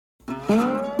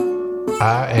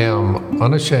I am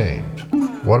unashamed.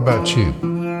 What about you?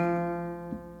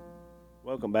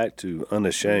 Welcome back to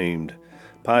Unashamed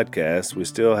Podcast. We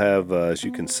still have, as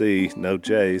you can see, no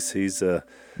Jace. He's No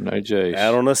Jace.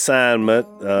 out on assignment.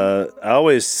 I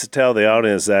always tell the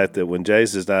audience that when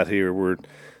Jace is not here, we're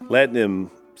letting him.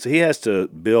 So he has to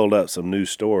build up some new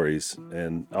stories,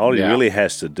 and all he really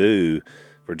has to do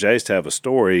for Jace to have a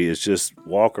story is just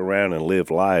walk around and live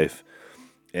life,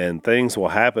 and things will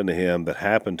happen to him that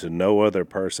happen to no other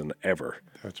person ever.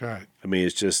 That's right. I mean,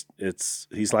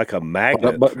 he's like a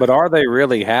magnet. But are they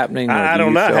really happening? I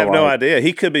don't know. I have no idea.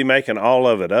 He could be making all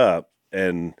of it up,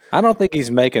 and I don't think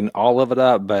he's making all of it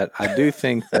up, but I do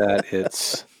think that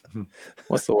it's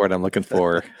what's the word I'm looking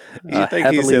for? You think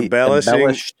he's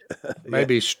embellishing?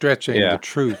 Maybe stretching the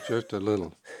truth just a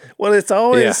little. Well, it's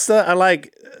always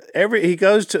like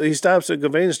he stops at a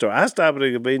convenience store. I stop at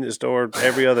a convenience store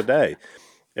every other day,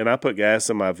 and I put gas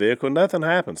in my vehicle. Nothing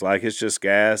happens. Like, it's just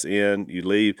gas in, you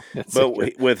leave.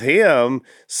 With him,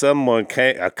 someone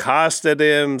accosted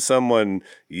him, someone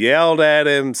yelled at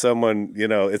him, someone,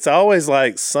 it's always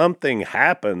like something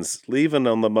happens, even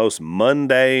on the most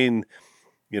mundane,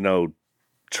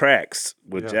 treks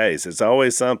with Jace. It's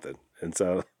always something. And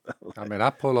so, I mean, I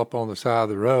pull up on the side of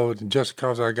the road, and just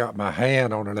because I got my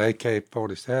hand on an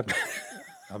AK-47,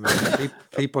 I mean,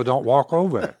 people don't walk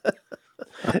over it.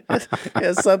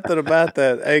 It's something about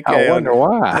that AK. I wonder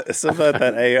why. Something about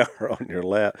that AR on your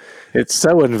lap. It's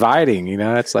so inviting,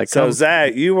 It's like so.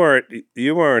 Zach, you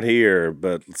weren't here,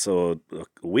 but so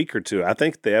a week or two. I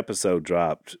think the episode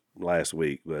dropped last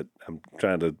week, but I'm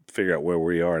trying to figure out where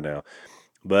we are now.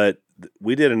 But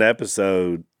we did an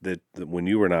episode that when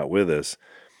you were not with us,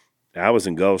 I was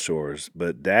in Gulf Shores,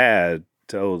 but Dad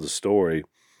told the story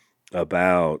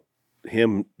about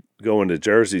him going to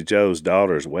Jersey Joe's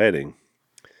daughter's wedding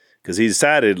because he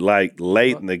decided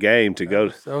late in the game to go.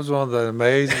 That was one of the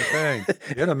amazing things.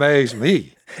 It amazed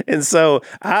me. And so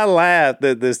I laughed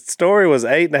that the story was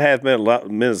 8.5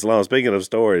 minutes long. Speaking of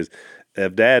stories,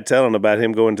 of Dad telling about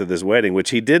him going to this wedding,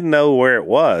 which he didn't know where it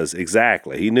was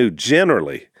exactly. He knew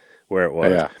generally where it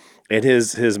was. Yeah. And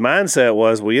his mindset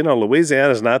was, well,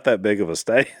 Louisiana's not that big of a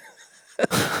state.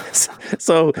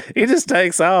 So he just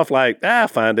takes off like, I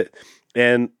find it.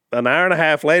 And an hour and a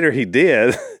half later, he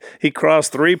did. He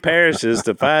crossed 3 parishes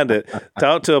to find it,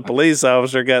 talked to a police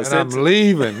officer, got sent. I'm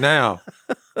leaving now.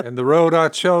 And the road I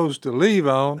chose to leave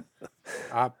on,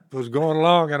 I was going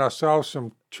along and I saw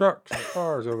some trucks and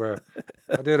cars over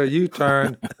there. I did a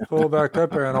U-turn, pulled back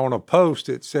up there, and on a post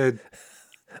it said,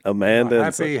 Amanda.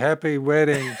 Happy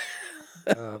wedding.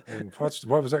 And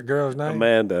what was that girl's name?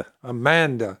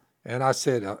 Amanda. And I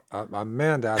said,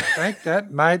 Amanda, I think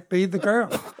that might be the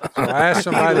girl. So I asked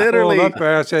somebody to pull up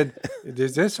there. I said,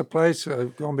 is this a place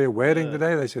going to be a wedding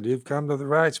today? They said, you've come to the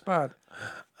right spot.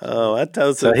 Oh, I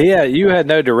told so you had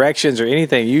no directions or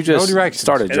anything. You just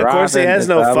started driving. And of course, he has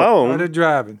no phone. Started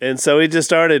driving. And so he just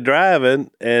started driving.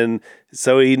 And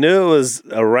so he knew it was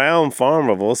around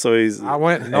Farmerville. So I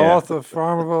went north of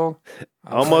Farmerville.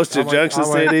 Almost to Junction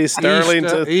City,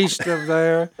 Sterling. East of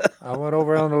there. I went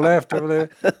over on the left over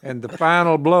there. And the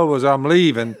final blow was I'm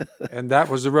leaving. And that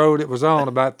was the road it was on,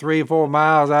 about 3 or 4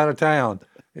 miles out of town.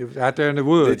 It was out there in the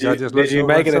woods. Did you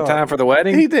make it in time for the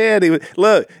wedding? He did.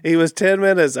 He was 10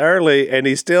 minutes early, and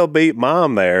he still beat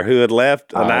Mom there, who had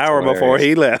left an hour before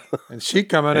he left. And she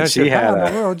come in and said, how in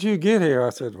the world did you get here?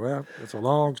 I said, well, it's a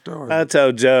long story. I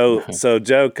told Joe,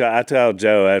 I told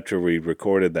Joe after we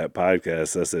recorded that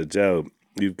podcast, I said, Joe,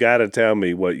 you've got to tell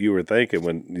me what you were thinking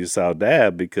when you saw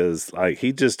Dad, because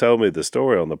he just told me the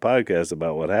story on the podcast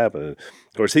about what happened.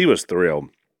 Of course, he was thrilled.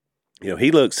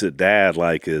 He looks at Dad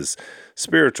like his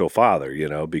spiritual father,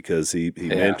 because he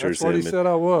mentors that's what him. He said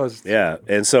I was. Yeah,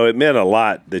 and so it meant a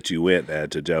lot that you went,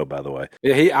 Dad, to Joe, by the way.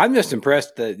 Yeah, I'm just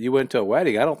impressed that you went to a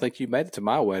wedding. I don't think you made it to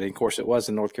my wedding. Of course, it was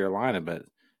in North Carolina, but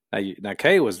now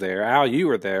Kay was there. Al, you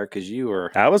were there because you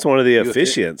were. I was one of the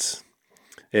officiants.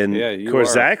 And, of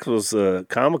course, Zach was a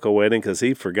comical wedding because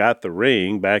he forgot the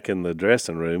ring back in the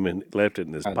dressing room and left it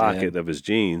in his pocket of his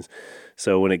jeans.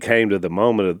 So when it came to the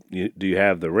moment of, do you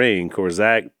have the ring, of course,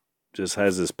 Zach just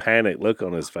has this panic look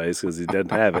on his face because he doesn't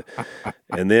have it.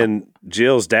 And then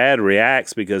Jill's dad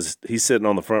reacts because he's sitting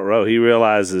on the front row. He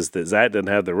realizes that Zach doesn't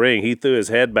have the ring. He threw his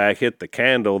head back, hit the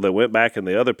candle that went back in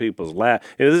the other people's lap.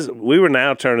 We were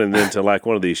now turning into like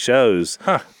one of these shows.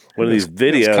 One of these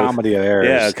videos. Comedy of errors.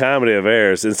 Yeah, comedy of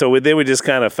errors. And so we just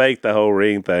kind of faked the whole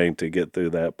ring thing to get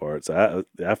through that part. So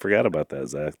I forgot about that,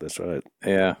 Zach. That's right.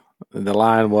 Yeah. The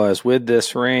line was, with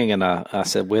this ring, and I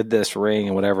said, with this ring,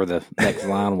 and whatever the next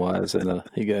line was. And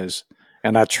he goes,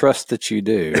 And I trust that you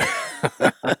do,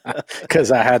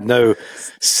 because I had no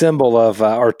symbol of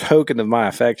or token of my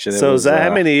affection. So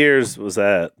how many years was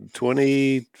that?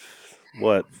 20,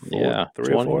 what?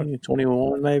 3 or 4?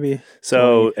 21 maybe.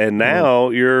 So, 20, and now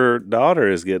your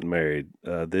daughter is getting married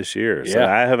this year. So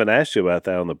I haven't asked you about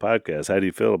that on the podcast. How do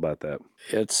you feel about that?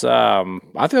 It's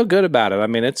I feel good about it. I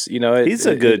mean, it's he's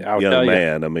a good young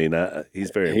man. I mean,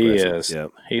 he's very impressive. He is.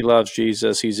 Yep. He loves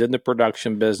Jesus. He's in the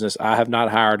production business. I have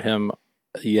not hired him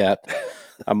yet.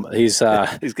 He's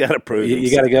got to prove.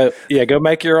 You got to go. Yeah, go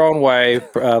make your own way.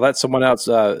 Let someone else,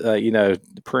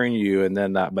 prune you, and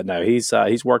then. But no, he's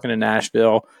working in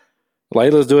Nashville.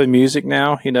 Layla's doing music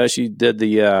now. She did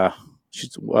the.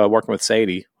 She's working with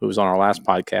Sadie, who was on our last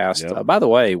podcast. Yep. By the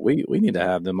way, we need to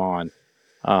have them on,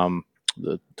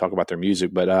 to talk about their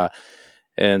music. But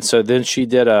and so then she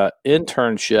did a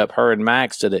internship. Her and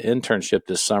Max did an internship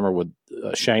this summer with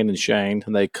Shane,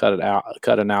 and they cut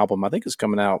an album. I think it's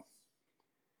coming out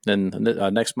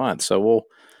next month. So we'll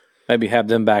maybe have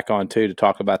them back on too to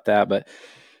talk about that. But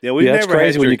yeah, we've never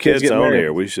had your kids on married.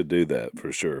 Here. We should do that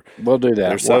for sure. We'll do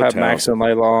that. We'll have Max and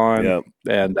Layla on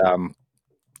and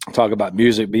talk about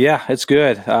music. But yeah, it's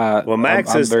good. Well,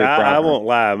 Max is, I won't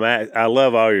lie, Max, I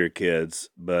love all your kids,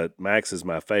 but Max is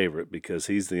my favorite because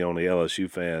he's the only LSU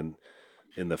fan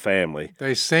in the family.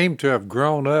 They seem to have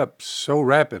grown up so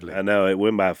rapidly. I know, it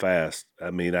went by fast.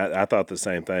 I mean, I thought the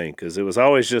same thing because it was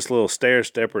always just little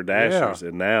stair-stepper dashers,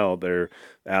 and now they're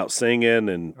out singing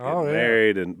and getting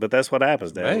married. But that's what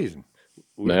happens, Dad. Amazing.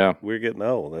 We're getting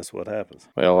old. That's what happens.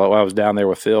 Well, I was down there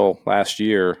with Phil last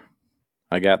year.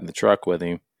 I got in the truck with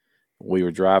him. We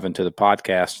were driving to the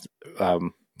podcast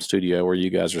studio where you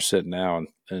guys are sitting now,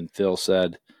 and Phil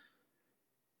said,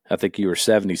 I think you were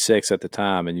 76 at the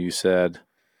time, and you said,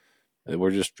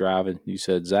 we're just driving. You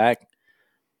said, Zach,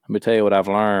 let me tell you what I've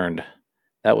learned.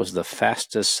 That was the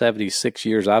fastest 76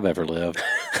 years I've ever lived.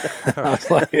 I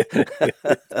was like,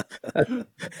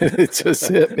 it just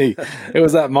hit me. It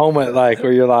was that moment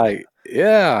where you're like,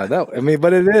 yeah,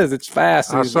 but it is. It's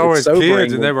fast. I saw his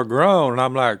kids, and they were grown, and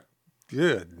I'm like,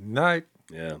 good night.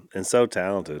 Yeah, and so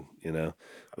talented,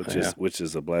 which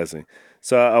is a blessing.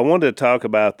 So I wanted to talk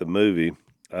about the movie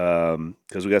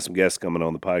because we got some guests coming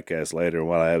on the podcast later. And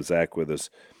while I have Zach with us,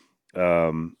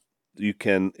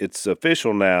 it's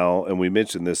official now, and we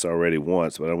mentioned this already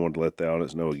once, but I wanted to let the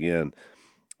audience know again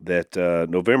that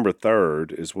November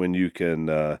 3rd is when you can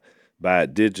buy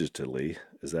it digitally.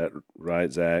 Is that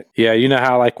right, Zach? Yeah, you know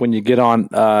how when you get on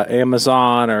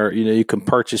Amazon or you can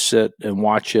purchase it and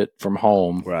watch it from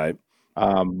home, right?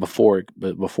 Before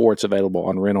it's available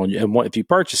on rental, and if you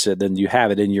purchase it, then you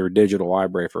have it in your digital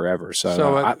library forever.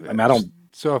 So I don't.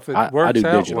 So if it works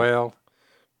out digital. Well,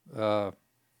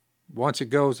 once it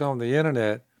goes on the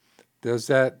internet,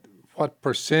 what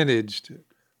percentage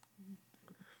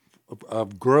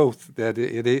of growth that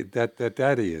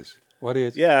is? What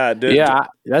is? Yeah,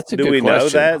 that's a good question. Do we know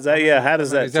that? Yeah, how does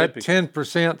that? Is that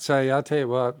 10%? Say, I'll tell you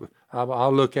what,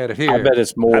 I'll look at it here. I bet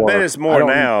it's more.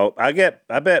 Now. I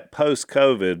bet post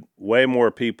COVID, way more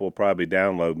people probably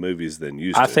download movies than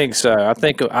used to. I think so. I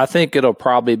think it'll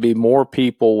probably be more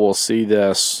people will see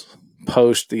this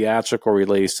post theatrical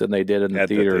release than they did in the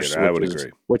theaters. I would agree,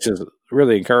 which is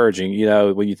really encouraging.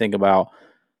 When you think about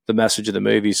the message of the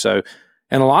movie, so.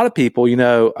 And a lot of people,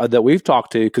 that we've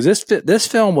talked to, because this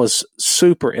film was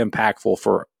super impactful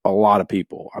for a lot of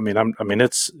people. I mean,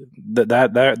 it's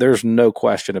that there's no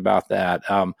question about that.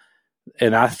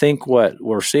 And I think what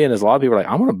we're seeing is a lot of people are like,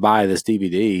 I'm going to buy this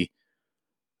DVD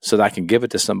so that I can give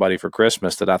it to somebody for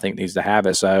Christmas that I think needs to have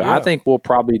it. So I think we'll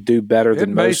probably do better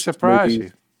than most. It may surprise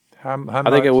movies. You. I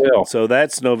think it will. So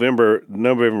that's November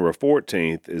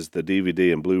 14th is the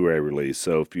DVD and Blu-ray release.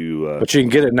 So if you, but you can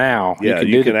get it now. Yeah,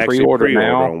 you can actually pre-order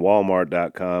now on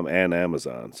Walmart.com and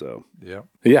Amazon. So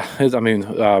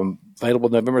available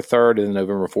November 3rd and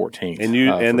November 14th. And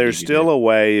there's DVD. Still a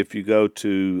way if you go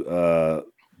to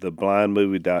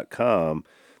theblindmovie.com.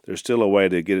 There's still a way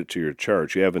to get it to your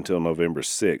church. You have until November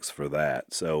 6th for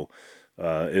that. So.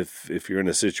 If you're in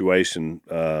a situation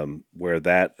where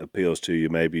that appeals to you,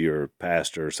 maybe you're a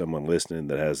pastor or someone listening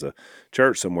that has a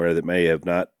church somewhere that may have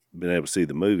not been able to see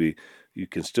the movie, you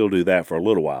can still do that for a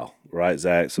little while, right,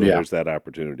 Zach? So there's that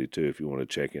opportunity too if you want to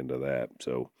check into that.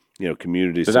 So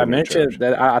communities. Because I mentioned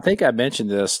that I think I mentioned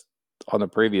this on the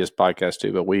previous podcast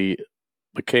too, but we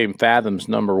became Fathom's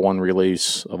 #1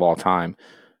 release of all time.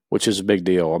 which is a big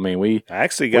deal. I mean, I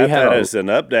actually got that as an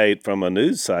update from a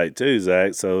news site too,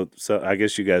 Zach. So I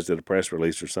guess you guys did a press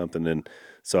release or something, and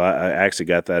so I actually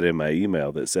got that in my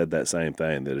email that said that same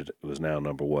thing, that it was now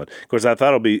number one. Of course, I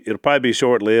thought it'll probably be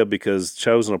short lived because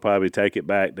Chosen will probably take it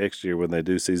back next year when they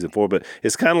do season 4. But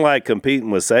it's kind of like competing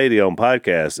with Sadie on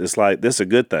podcasts. It's like, this is a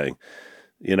good thing,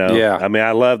 you know. Yeah. I mean,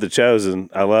 I love The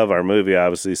Chosen. I love our movie,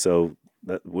 obviously. So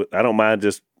I don't mind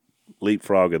just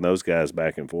leapfrogging those guys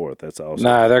back and forth. That's awesome.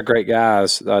 No, they're great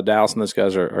guys. Dallas and those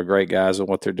guys are great guys, and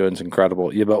what they're doing is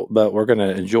incredible. Yeah, but we're going to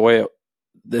enjoy it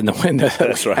in the window.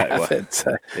 That's right. Well,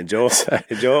 enjoy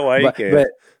it while you can.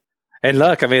 And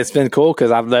look, I mean, it's been cool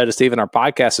because I've noticed even our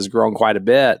podcast has grown quite a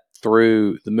bit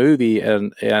through the movie,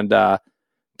 and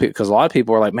because a lot of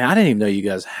people are like, man, I didn't even know you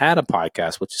guys had a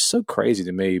podcast, which is so crazy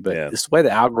to me. But it's the way the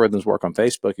algorithms work on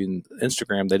Facebook and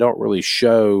Instagram. They don't really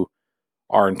show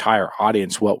our entire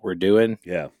audience what we're doing.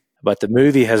 Yeah. But the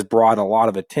movie has brought a lot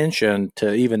of attention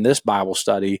to even this Bible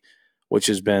study, which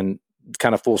has been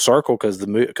kind of full circle because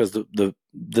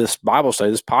this Bible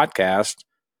study, this podcast,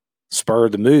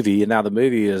 spurred the movie, and now the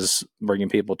movie is bringing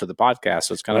people to the podcast.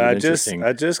 So it's kind of interesting.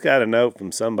 I just got a note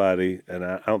from somebody, and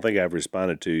I don't think I've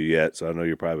responded to you yet, so I know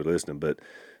you're probably listening, but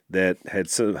that had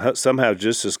somehow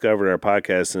just discovered our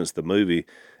podcast since the movie,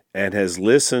 and has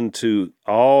listened to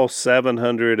all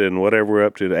 700 and whatever we're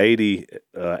up to 80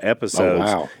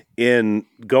 episodes in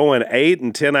going 8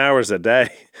 and 10 hours a day.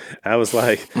 I was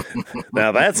like,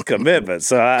 now that's commitment.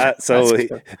 So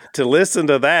to listen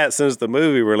to that since the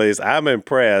movie release, I'm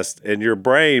impressed, and your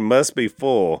brain must be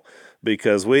full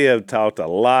because we have talked a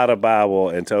lot of Bible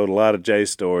and told a lot of J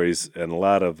stories and a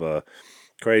lot of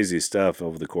crazy stuff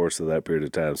over the course of that period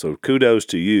of time. So kudos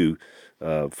to you.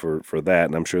 For that,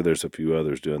 and I'm sure there's a few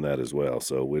others doing that as well,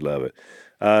 so we love it.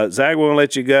 Zach, we're going to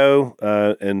let you go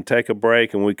and take a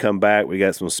break, and when we come back, we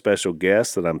got some special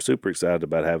guests that I'm super excited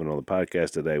about having on the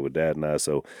podcast today with Dad and I,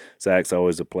 so Zach's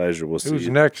always a pleasure. We'll see you. Who's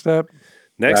next up?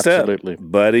 Next Absolutely. Up,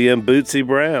 Buddy and Bootsy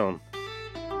Brown.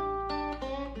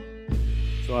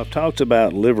 So I've talked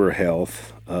about liver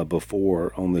health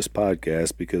before on this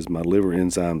podcast because my liver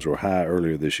enzymes were high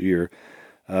earlier this year.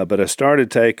 But I started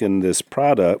taking this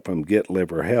product from Get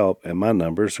Liver Help, and my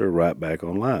numbers are right back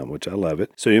online, which I love it.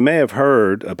 So you may have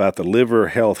heard about the liver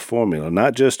health formula,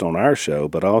 not just on our show,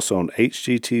 but also on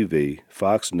HGTV,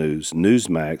 Fox News,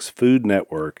 Newsmax, Food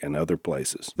Network, and other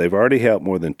places. They've already helped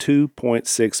more than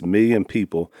 2.6 million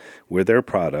people with their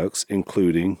products,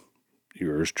 including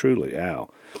yours truly, Al.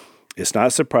 It's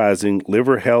not surprising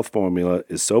liver health formula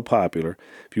is so popular.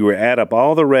 If you were to add up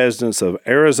all the residents of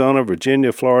Arizona,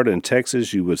 Virginia, Florida, and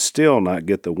Texas, you would still not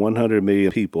get the 100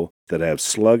 million people that have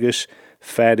sluggish,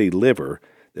 fatty liver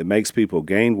that makes people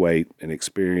gain weight and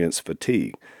experience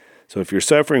fatigue. So if you're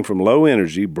suffering from low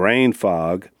energy, brain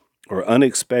fog, or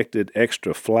unexpected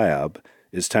extra flab,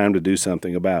 it's time to do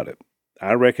something about it.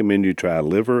 I recommend you try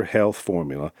Liver Health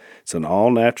Formula. It's an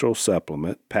all-natural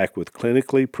supplement packed with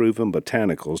clinically proven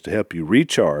botanicals to help you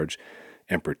recharge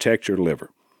and protect your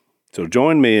liver. So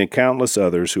join me and countless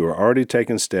others who are already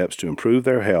taking steps to improve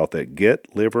their health at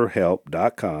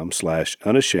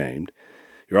getliverhelp.com/unashamed.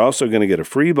 You're also going to get a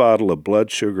free bottle of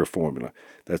blood sugar formula.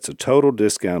 That's a total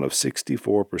discount of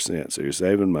 64%, so you're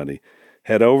saving money.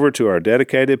 Head over to our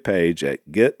dedicated page at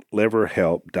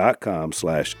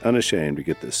getliverhelp.com/unashamed to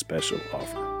get this special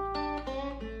offer.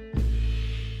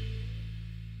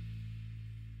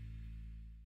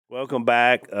 Welcome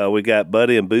back. We got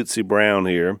Buddy and Bootsy Brown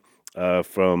here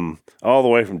from all the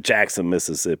way from Jackson,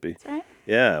 Mississippi. That's right.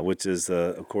 Yeah, which is,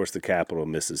 of course, the capital of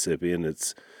Mississippi, and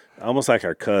it's almost like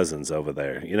our cousins over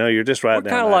there. You know, you're just right down.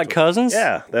 We're kind of like cousins.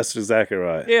 Yeah, that's exactly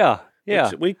right. Yeah.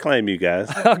 We claim you guys.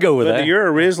 I'll go with that.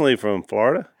 You're originally from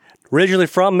Florida? Originally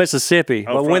from Mississippi.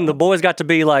 But when the boys got to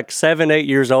be like 7, 8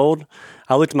 years old,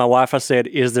 I looked at my wife. I said,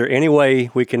 is there any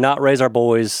way we cannot raise our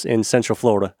boys in Central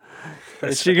Florida?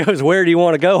 And she goes, where do you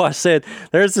want to go? I said,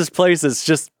 there's this place that's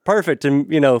just perfect in,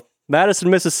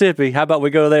 Madison, Mississippi. How about we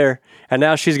go there? And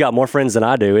now she's got more friends than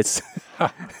I do. It's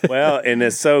well, and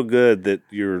it's so good that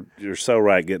you're so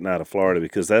right getting out of Florida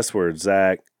because that's where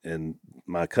Zach and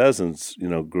my cousins,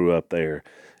 grew up there,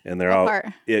 and they're all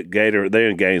Gator. They're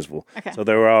in Gainesville, so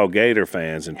they were all Gator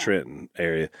fans in Trenton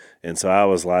area. And so I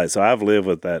was like, so I've lived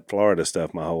with that Florida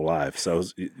stuff my whole life. So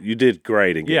you did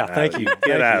great in getting out of it.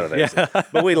 Get out of there. Yeah.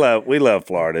 But we love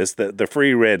Florida. It's the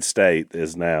free red state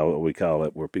is now what we call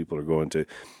it, where people are going to.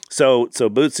 So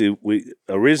Bootsy, we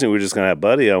originally were just going to have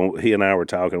Buddy on. He and I were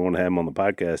talking. I wanted to have him on the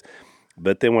podcast.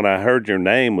 But then when I heard your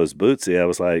name was Bootsy, I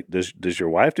was like, does your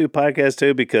wife do podcasts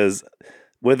too? Because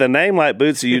with a name like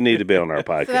Bootsy, you need to be on our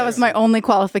podcast. So that was my only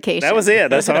qualification. That was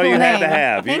it. That's all you had to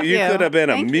have. You could have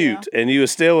been a mute, and you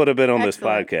still would have been on this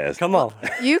podcast. Come on.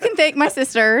 You can thank my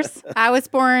sisters. I was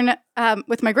born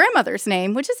with my grandmother's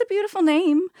name, which is a beautiful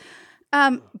name,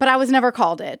 but I was never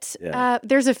called it. Yeah.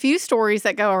 There's a few stories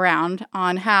that go around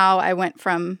on how I went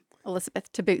from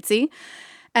Elizabeth to Bootsy.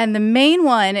 And the main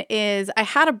one is I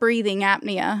had a breathing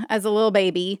apnea as a little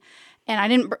baby.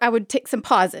 And I would take some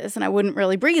pauses and I wouldn't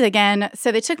really breathe again.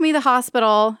 So they took me to the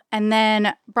hospital and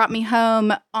then brought me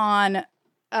home on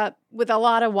with a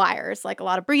lot of wires, like a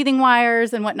lot of breathing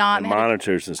wires and whatnot. And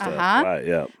monitors and stuff. Right,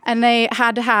 yeah. And they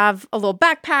had to have a little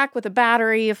backpack with a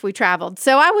battery if we traveled.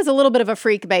 So I was a little bit of a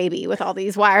freak baby with all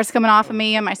these wires coming off of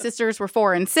me. And my sisters were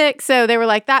 4 and 6. So they were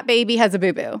like, that baby has a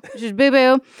boo-boo. She's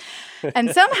boo-boo.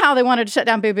 And somehow they wanted to shut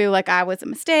down Boo Boo like I was a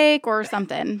mistake or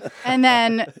something. And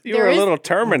then you were a little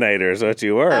Terminator is what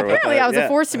you were. Apparently I was a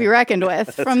force to be reckoned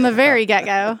with from the very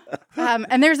get-go.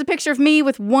 And there's a picture of me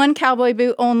with one cowboy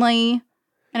boot only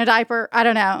and a diaper. I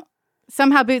don't know.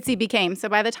 Somehow Bootsy became. So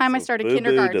by the time I started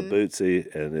kindergarten. To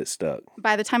Bootsy, and it stuck.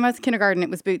 By the time I was in kindergarten,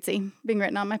 it was Bootsy being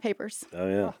written on my papers. Oh,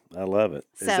 yeah. I love it.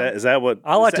 Is that what?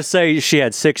 I like to say she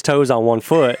had 6 toes on one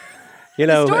foot. You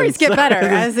know, the stories get better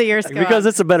as the years go because on.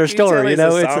 It's a better story. You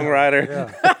know, it's a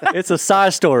songwriter. It's a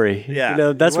side story. Yeah, you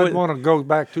know, that's you wouldn't want to go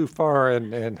back too far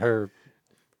and her.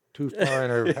 Too far,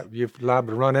 and you're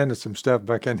liable to run into some stuff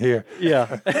back in here.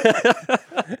 Yeah,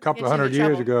 a couple of hundred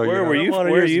years ago. Where were you?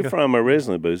 Where are you from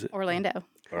originally, Boozy? Orlando.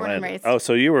 Born and raised. Oh,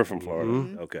 so you were from Florida?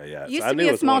 Mm-hmm. Okay, yeah. It used to be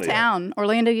a small town.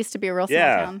 Orlando used to be a real small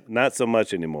town. Yeah, not so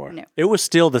much anymore. No. It was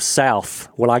still the South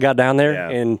when I got down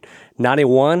there in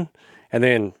 '91, and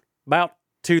then about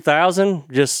 2000,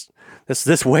 just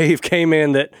this wave came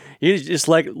in that you just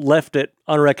left it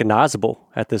unrecognizable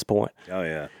at this point. Oh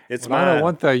yeah, I know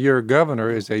one thing: your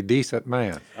governor is a decent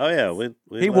man. Oh yeah,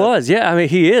 he was. Yeah, I mean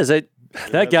he is.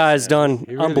 That guy's done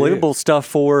really unbelievable stuff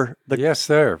for the. Yes,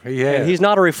 sir. He has. And he's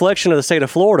not a reflection of the state of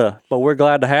Florida, but we're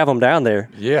glad to have him down there.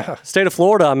 Yeah, state of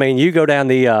Florida. I mean, you go down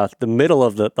the middle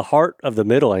of the heart of the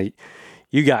middle.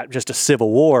 You got just a civil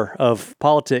war of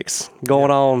politics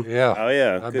going on. Yeah. Oh,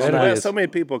 yeah. Because so many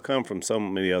people come from so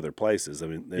many other places. I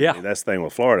mean, that's the thing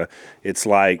with Florida. It's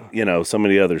like, so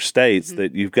many other states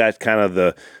that you've got kind of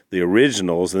the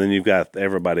originals, and then you've got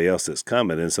everybody else that's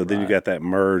coming. And so then you got that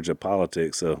merge of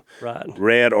politics. So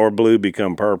red or blue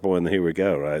become purple, and here we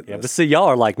go, right? Yeah, but see, y'all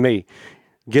are like me.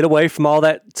 Get away from all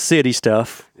that city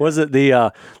stuff. Was it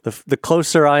the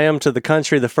closer I am to the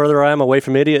country, the further I am away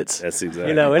from idiots? That's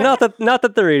exactly. And not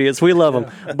that they're idiots. We love them,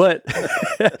 but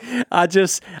I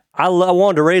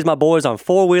wanted to raise my boys on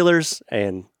 4-wheelers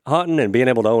and hunting and being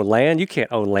able to own land. You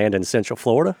can't own land in Central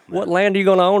Florida. No. What land are you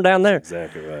going to own down there?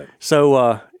 Exactly right.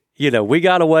 So we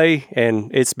got away,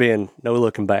 and it's been no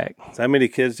looking back. So how many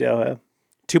kids do y'all have?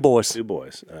 2 boys. 2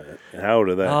 boys. And how old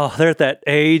are they? Oh, they're at that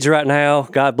age right now.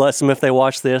 God bless them if they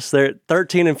watch this. They're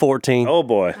 13 and 14. Oh,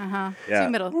 boy. Uh-huh. Yeah.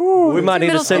 2 middle. Ooh, we might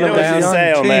need to send them down.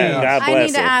 Say on that. God bless I need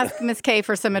to them. ask Miss Kay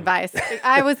for some advice.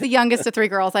 I was the youngest of 3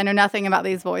 girls. I know nothing about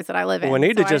these boys that I live in. We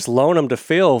need to just loan them to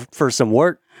Phil for some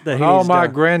work. That all my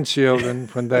grandchildren,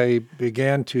 when they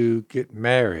began to get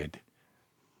married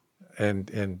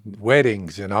and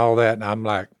weddings and all that, and I'm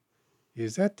like,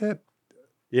 is that?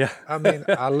 Yeah. I mean,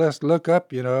 let's look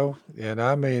up, and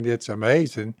I mean, it's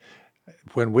amazing.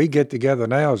 When we get together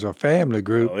now as a family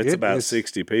group, it's about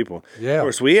 60 people. Yeah. Of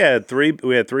course, we had 3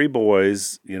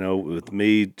 boys, with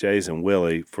me, Jason,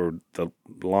 Willie for the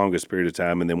longest period of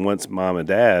time. And then once Mom and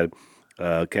Dad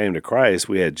came to Christ,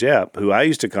 we had Jep, who I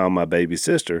used to call my baby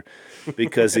sister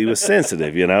because he was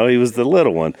sensitive, he was the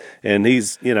little one. And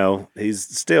he's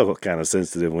still kind of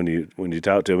sensitive when you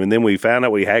talk to him. And then we found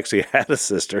out we actually had a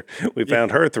sister. We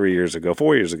found her 4 years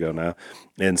ago now.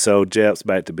 And so Jep's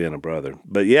back to being a brother.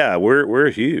 But yeah, we're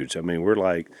huge. I mean, we're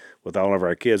like with all of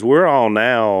our kids, we're all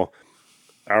now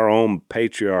our own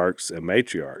patriarchs and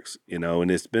matriarchs,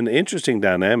 and it's been an interesting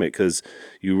dynamic because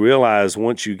you realize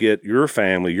once you get your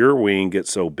family, your wing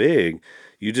gets so big,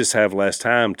 you just have less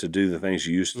time to do the things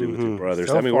you used to do with your brothers.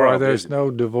 So far, there's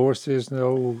no divorces,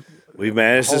 no. We've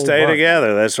managed to stay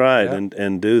together. That's right,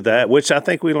 and do that, which I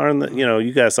think we learned that,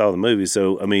 you guys saw the movie.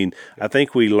 So, I mean, I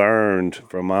think we learned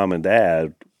from Mom and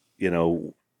Dad,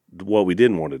 what we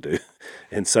didn't want to do.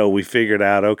 And so we figured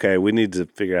out, okay, we need to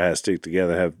figure out how to stick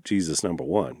together and have Jesus number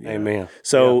one. Amen.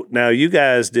 So now you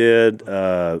guys did,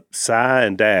 Cy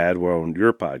and Dad were on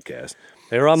your podcast.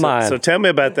 They were on mine. So tell me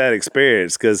about that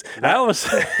experience, because that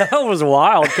was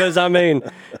wild. Because I mean,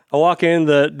 I walk in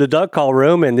the duck call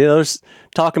room and they're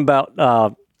talking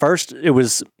about first it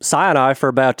was Cy and I for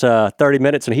about 30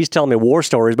 minutes, and he's telling me war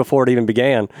stories before it even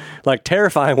began, like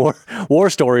terrifying war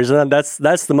stories. And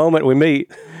that's the moment we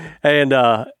meet. And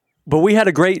but we had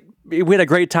a great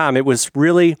time. It was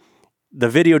really, the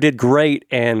video did great,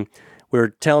 and we were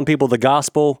telling people the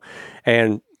gospel.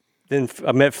 And then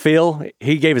I met Phil.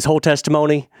 He gave his whole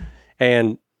testimony,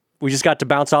 and we just got to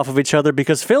bounce off of each other,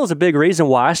 because Phil is a big reason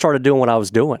why I started doing what I was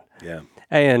doing. Yeah.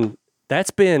 And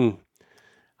that's been,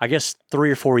 I guess,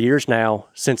 3 or 4 years now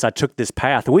since I took this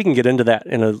path. We can get into that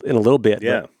in a little bit.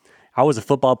 Yeah. But I was a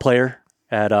football player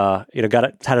at,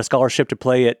 had a scholarship to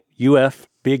play at UF,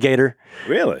 be a Gator.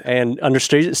 Really? And under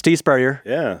Steve Spurrier.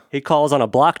 Yeah. He calls on a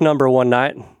block number one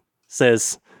night,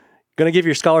 says, going to give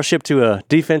your scholarship to a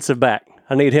defensive back.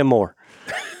 I need him more.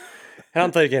 And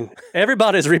I'm thinking,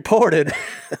 everybody's reported.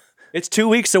 It's 2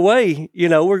 weeks away.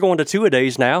 We're going to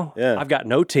 2-a-days now. Yeah. I've got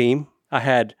no team. I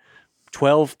had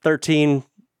 12, 13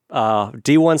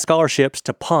 D1 scholarships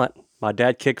to punt. My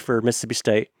dad kicked for Mississippi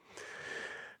State.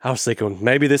 I was thinking,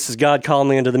 maybe this is God calling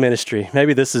me into the ministry.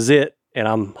 Maybe this is it. And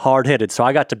I'm hard-headed. So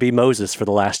I got to be Moses for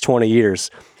the last 20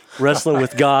 years, writling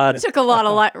with God. It took a lot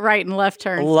of right and left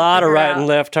turns. A lot of right and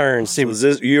left turns. So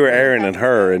you were Aaron and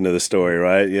her into the story,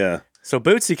 right? Yeah. So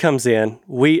Bootsy comes in.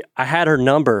 I had her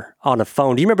number on a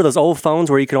phone. Do you remember those old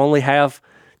phones where you could only have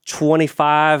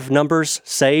 25 numbers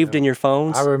saved in your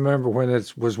phones? I remember when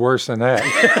it was worse than that.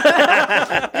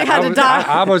 You had to dial.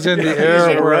 I was in the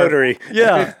era where rotary.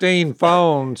 15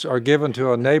 phones are given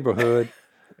to a neighborhood,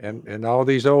 and all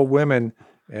these old women,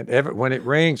 and when it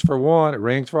rings for one, it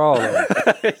rings for all of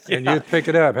them. And you'd pick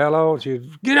it up. Hello?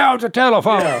 She'd get out the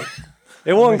telephone. Yeah.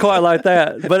 It wasn't quite like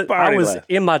that, but I was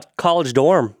in my college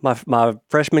dorm my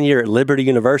freshman year at Liberty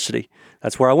University.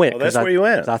 That's where I went. Well, that's where you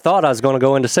went. I thought I was going to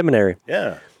go into seminary.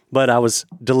 Yeah. But I was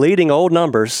deleting old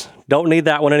numbers. Don't need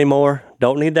that one anymore.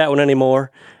 Don't need that one anymore.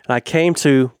 And I came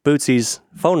to Bootsy's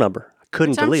phone number. I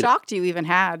couldn't delete it. I'm shocked you even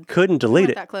had. Couldn't delete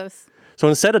it. That close. So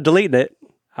instead of deleting it,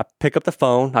 I pick up the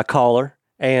phone, I call her,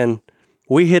 and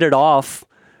we hit it off.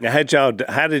 Now,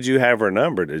 how did you have her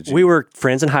number? Did you? We were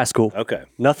friends in high school. Okay.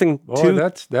 Nothing Boy,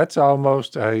 that's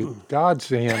almost a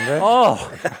godsend.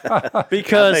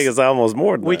 Because I think it's almost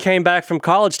more than we that. came back from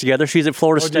college together. She's at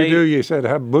Florida What'd State. you do? You said,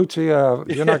 Bootsy,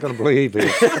 you're not going to believe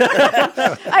it.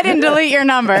 I didn't delete your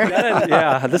number.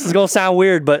 Yeah, this is going to sound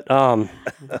weird, but I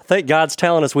think God's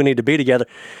telling us we need to be together.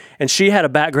 And she had a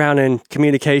background in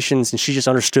communications, and she just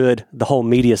understood the whole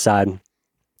media side.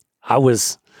 I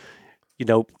was,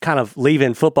 kind of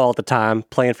leaving football at the time,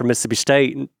 playing for Mississippi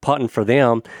State and punting for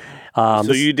them.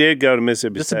 So you did go to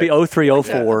Mississippi State? This would be 03,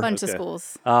 04. A bunch of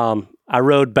schools. I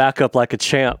rode back up like a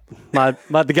champ. The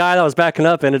guy that I was backing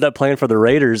up ended up playing for the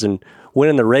Raiders and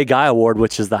winning the Ray Guy Award,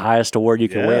 which is the highest award you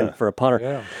can win for a punter.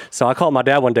 Yeah. So I called my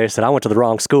dad one day and said, I went to the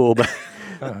wrong school. But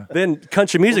then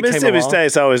country music came along. Mississippi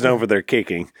State's always known for their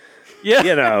kicking. Yeah.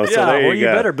 So there you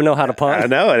go. You better know how to punt. I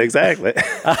know it, exactly.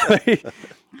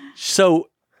 So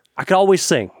I could always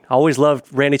sing. I always loved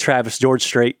Randy Travis, George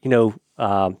Strait,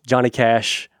 Johnny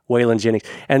Cash, Waylon Jennings.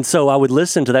 And so I would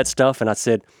listen to that stuff, and I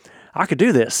said, I could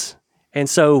do this. And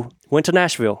so went to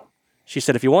Nashville. She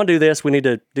said, if you want to do this, we need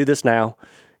to do this now.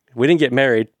 We didn't get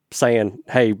married saying,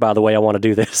 hey, by the way, I want to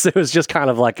do this. It was just kind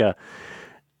of like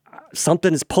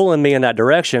something's pulling me in that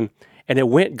direction. And it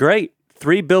went great.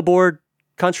 3 Billboard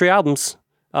country albums,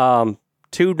 2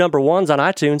 number ones on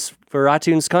iTunes for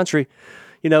iTunes country,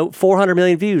 400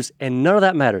 million views. And none of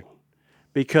that mattered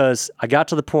because I got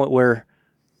to the point where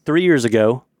 3 years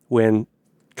ago when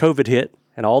COVID hit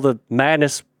and all the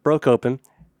madness broke open,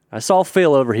 I saw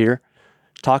Phil over here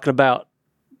talking about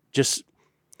just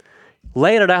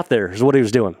laying it out there is what he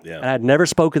was doing. Yeah. And I'd never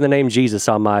spoken the name Jesus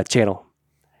on my channel.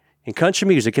 In country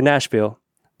music in Nashville,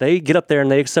 they get up there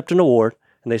and they accept an award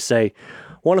and they say,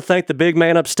 I want to thank the big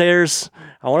man upstairs.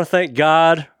 I want to thank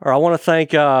God, or I want to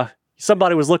thank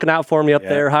somebody was looking out for me up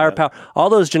there, higher power, all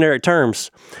those generic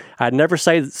terms. I'd never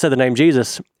said the name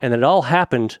Jesus, and it all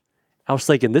happened. I was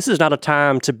thinking, this is not a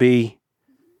time to be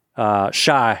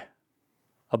shy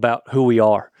about who we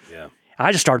are. Yeah.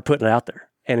 I just started putting it out there.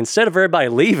 And instead of everybody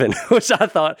leaving, which I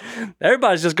thought,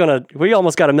 everybody's just we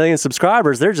almost got 1 million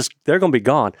subscribers. They're going to be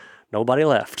gone. Nobody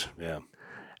left. Yeah.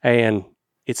 And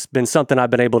it's been something I've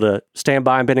been able to stand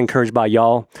by and been encouraged by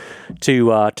y'all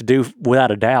to do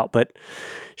without a doubt. But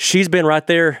she's been right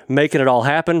there making it all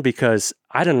happen because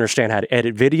I didn't understand how to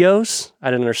edit videos.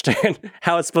 I didn't understand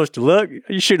how it's supposed to look.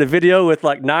 You shoot a video with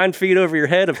like 9 feet over your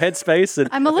head of headspace. And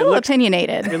I'm a little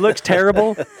opinionated. It looks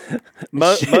terrible.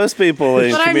 Most people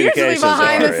in but communications I'm usually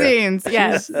behind the are, scenes.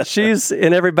 Yes. She's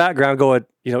in every background going,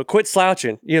 quit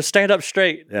slouching. Stand up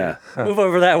straight. Yeah. Move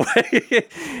over that way.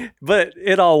 But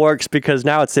it all works because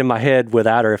now it's in my head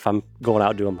without her if I'm going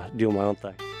out doing my own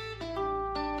thing.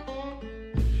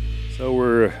 So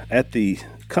we're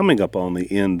coming up on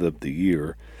the end of the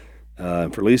year.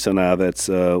 For Lisa and I, that's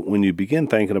when you begin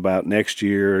thinking about next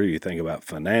year, you think about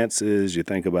finances, you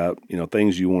think about,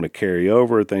 things you want to carry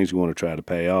over, things you want to try to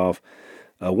pay off.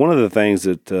 One of the things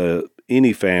that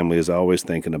any family is always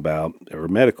thinking about are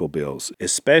medical bills,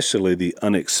 especially the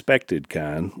unexpected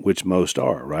kind, which most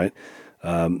are, right?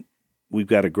 We've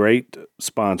got a great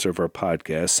sponsor of our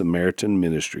podcast, Samaritan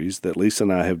Ministries, that Lisa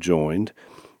and I have joined.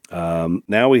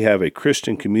 Now we have a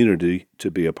Christian community to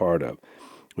be a part of.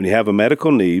 When you have a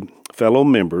medical need, fellow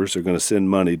members are going to send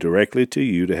money directly to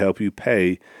you to help you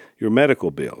pay your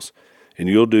medical bills. And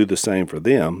you'll do the same for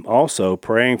them, also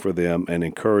praying for them and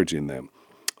encouraging them.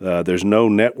 There's no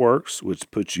networks, which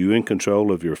puts you in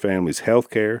control of your family's health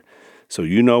care, so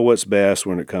you know what's best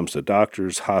when it comes to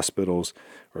doctors, hospitals,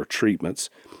 or treatments.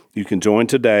 You can join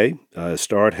today,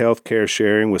 start health care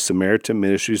sharing with Samaritan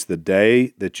Ministries the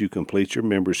day that you complete your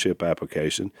membership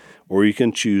application, or you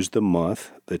can choose the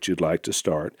month that you'd like to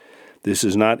start. This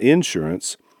is not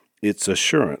insurance, it's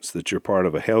assurance that you're part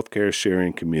of a health care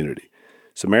sharing community.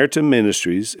 Samaritan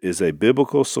Ministries is a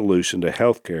biblical solution to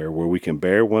health care where we can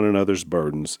bear one another's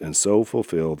burdens and so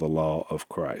fulfill the law of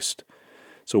Christ.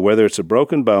 So whether it's a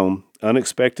broken bone,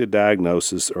 unexpected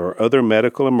diagnosis, or other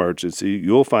medical emergency,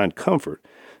 you'll find comfort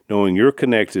knowing you're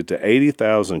connected to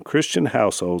 80,000 Christian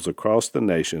households across the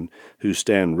nation who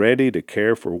stand ready to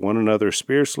care for one another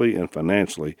spiritually and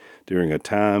financially during a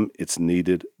time it's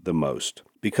needed the most.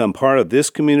 Become part of this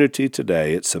community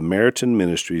today at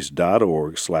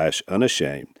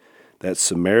SamaritanMinistries.org/unashamed.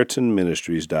 That's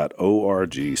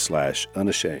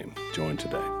SamaritanMinistries.org/unashamed. Join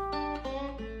today.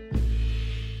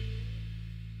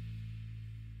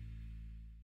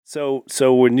 So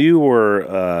when you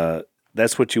were,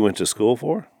 that's what you went to school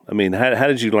for? I mean, how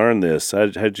did you learn this? How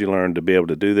did you learn to be able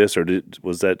to do this, or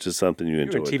was that just something you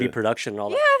enjoyed? TV production and all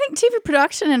that? Yeah, I think TV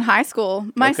production in high school.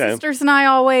 My sisters and I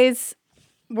always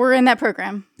were in that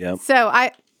program. Yeah. So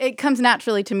it comes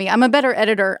naturally to me. I'm a better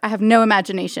editor. I have no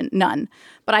imagination, none.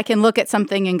 But I can look at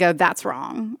something and go, that's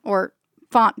wrong, or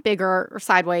font bigger or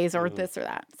sideways or this or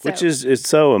that. So. Which is it's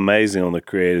so amazing on the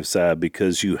creative side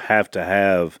because you have to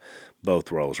have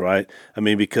both roles, right? I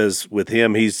mean, because with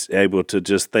him, he's able to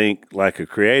just think like a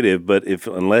creative, but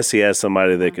unless he has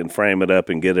somebody that can frame it up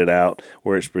and get it out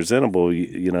where it's presentable,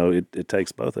 it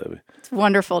takes both of you. It's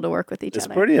wonderful to work with each other.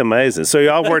 It's pretty amazing. So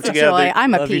y'all work together. Joy.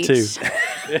 I'm a Love peach. You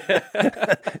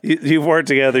too. You've worked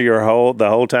together the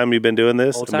whole time you've been doing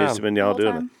this? Whole time. It's been y'all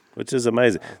doing it, which is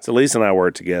amazing. So Lisa and I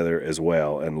work together as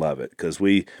well and love it because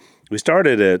we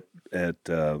started at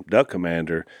Duck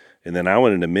Commander. And then I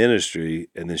went into ministry,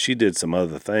 and then she did some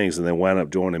other things, and then wound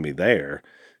up joining me there,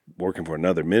 working for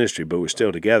another ministry, but we're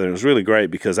still together. And it was really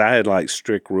great because I had like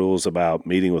strict rules about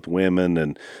meeting with women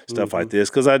and stuff like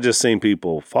this because I'd just seen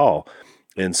people fall.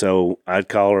 And so I'd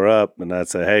call her up and I'd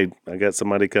say, hey, I got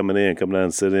somebody coming in, come down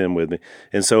and sit in with me.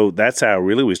 And so that's how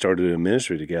really we started doing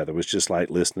ministry together. It was just like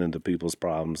listening to people's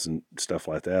problems and stuff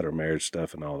like that, or marriage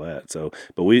stuff and all that. So,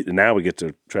 but now we get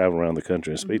to travel around the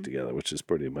country and speak together, which is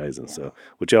pretty amazing. So,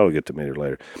 which y'all will get to meet her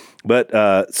later.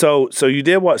 But so you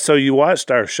did what? So you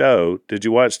watched our show. Did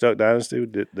you watch Duck Dynasty?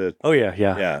 Oh, yeah.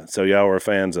 Yeah. So y'all were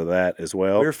fans of that as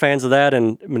well? We were fans of that,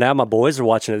 and now my boys are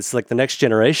watching it. It's like the next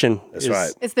generation. That's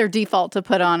right. It's their default to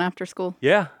put on after school.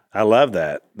 Yeah. I love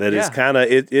that. It's kind of,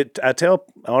 I tell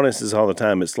audiences all the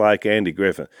time, it's like Andy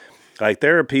Griffith. Like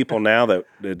there are people now that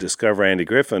discover Andy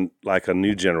Griffith, like a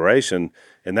new generation,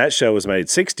 and that show was made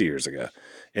 60 years ago.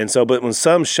 And so, but when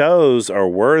some shows are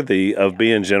worthy of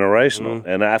being generational,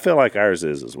 and I feel like ours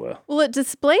is as well. Well, it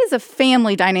displays a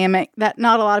family dynamic that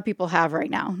not a lot of people have right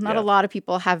now. Not a lot of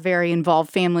people have very involved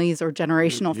families or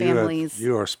generational families.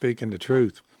 You are speaking the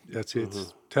truth. It's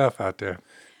tough out there.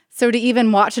 So to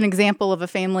even watch an example of a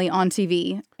family on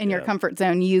TV in your comfort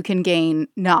zone, you can gain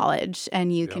knowledge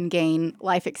and you can gain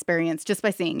life experience just by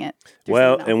seeing it.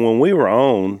 Well, and when we were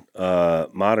on,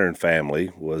 Modern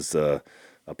Family was a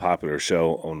popular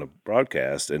show on the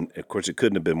broadcast, and of course it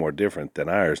couldn't have been more different than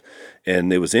ours.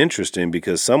 And it was interesting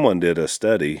because someone did a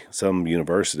study, some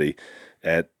university,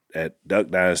 at Duck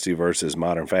Dynasty versus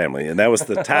Modern Family. And that was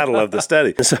the title of the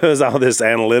study. So it was all this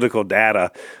analytical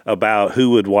data about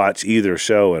who would watch either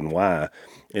show and why.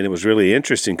 And it was really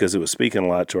interesting because it was speaking a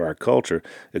lot to our culture.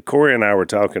 Corey and I were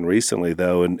talking recently,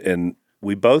 though, and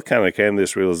we both kind of came to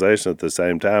this realization at the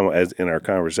same time as in our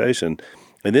conversation,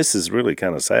 and this is really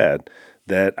kind of sad,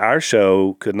 that our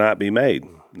show could not be made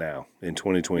now in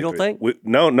 2023. You don't think?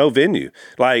 No venue.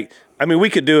 Like, I mean, we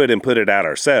could do it and put it out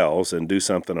ourselves and do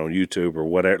something on YouTube or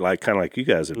whatever, like kind of like you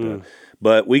guys have done.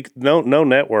 But no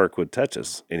network would touch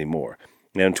us anymore.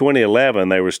 Now, in 2011,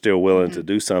 they were still willing to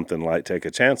do something like take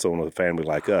a chance on a family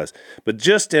like us. But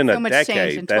just in a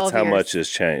decade, that's how much has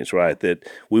changed, right? That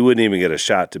we wouldn't even get a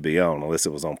shot to be on unless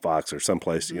it was on Fox or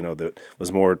someplace, that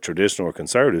was more traditional or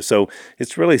conservative. So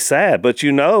it's really sad. But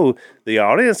the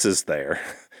audience is there.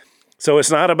 So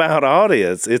it's not about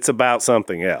audience. It's about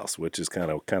something else, which is kind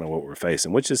of what we're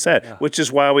facing, which is sad, which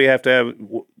is why we have to have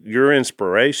your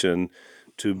inspiration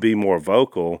to be more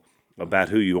vocal about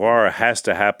who you are has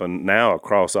to happen now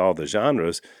across all the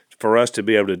genres for us to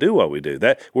be able to do what we do.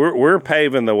 That we're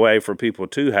paving the way for people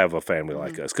to have a family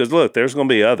like us. Because look, there's going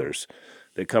to be others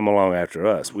that come along after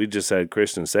us. We just had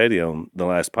Christian Sadie on the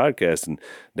last podcast, and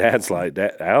Dad's like,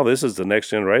 Al, this is the next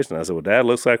generation. I said, well, Dad,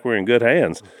 looks like we're in good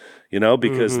hands,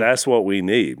 because that's what we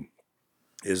need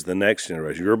is the next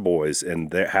generation, your boys,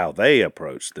 and how they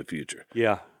approach the future.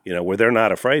 Yeah. Where they're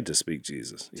not afraid to speak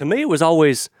Jesus. To me, it was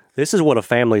always, this is what a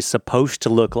family's supposed to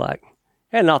look like.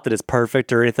 And not that it's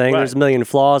perfect or anything. Right. There's a million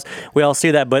flaws. We all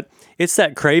see that, but it's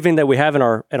that craving that we have in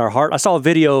our heart. I saw a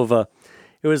video of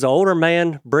it was an older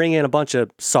man bringing in a bunch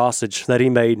of sausage that he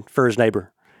made for his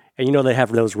neighbor. And they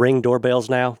have those Ring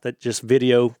doorbells now that just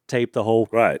videotape the whole,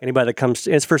 anybody that comes,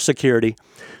 it's for security.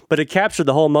 But it captured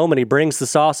the whole moment. He brings the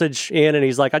sausage in and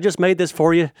he's like, I just made this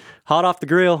for you, hot off the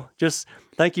grill. Just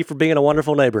thank you for being a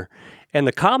wonderful neighbor. And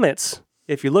the comments,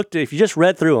 if you just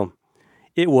read through them,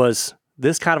 it was,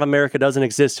 this kind of America doesn't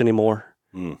exist anymore.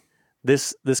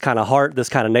 This kind of heart, this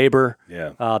kind of neighbor.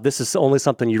 Yeah. This is only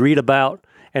something you read about.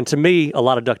 And to me, a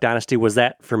lot of Duck Dynasty was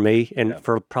that for me and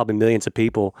for probably millions of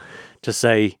people to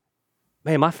say,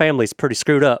 man, my family's pretty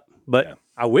screwed up, but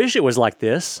I wish it was like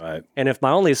this. Right. And if my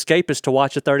only escape is to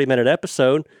watch a 30-minute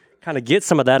episode, kind of get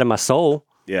some of that in my soul.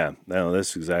 Yeah, no,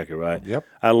 that's exactly right. Yep.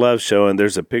 I love showing,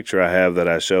 there's a picture I have that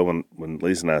I show when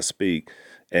Lisa and I speak,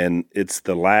 and it's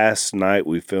the last night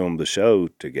we filmed the show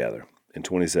together in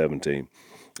 2017.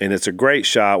 And it's a great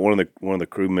shot. One of the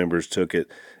crew members took it,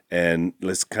 and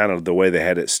it's kind of the way they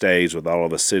had it staged with all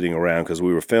of us sitting around because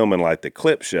we were filming like the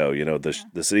clip show.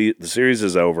 The series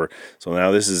is over, so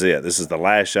now this is it. This is the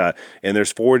last shot, and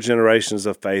there's 4 generations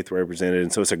of faith represented,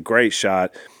 and so it's a great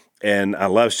shot. And I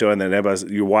love showing that.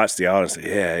 You watch the audience,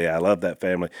 say, yeah, I love that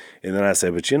family. And then I say,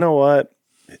 but you know what?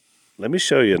 Let me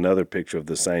show you another picture of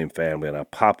the same family, and I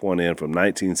pop one in from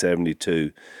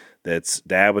 1972. That's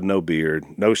dad with no beard,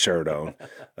 no shirt on,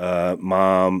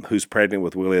 mom who's pregnant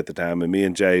with Willie at the time, and me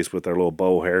and Jace with our little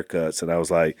bowl haircuts. And I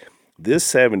was like, this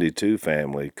 72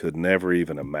 family could never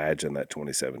even imagine that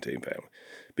 2017 family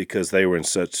because they were in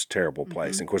such a terrible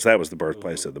place. And, of course, that was the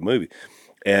birthplace of the movie.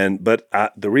 But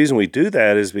the reason we do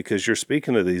that is because you're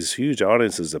speaking to these huge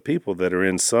audiences of people that are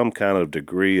in some kind of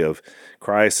degree of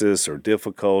crisis or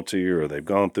difficulty, or they've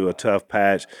gone through a tough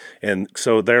patch. And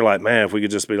so they're like, man, if we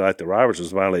could just be like the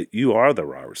Robertsons, finally, you are the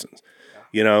Robertsons.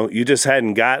 You just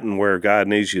hadn't gotten where God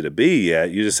needs you to be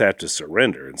yet. You just have to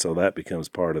surrender. And so that becomes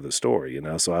part of the story,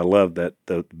 So I love that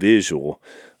the visual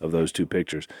of those 2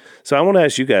 pictures. So I want to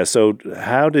ask you guys, so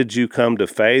how did you come to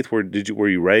faith? Were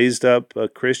you raised up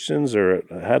Christians, or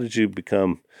how did you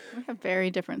become? We have very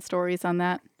different stories on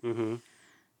that. Mm-hmm. You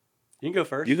can go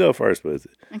first. You go first, please.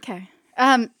 Okay.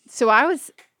 So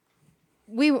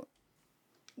we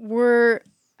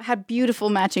had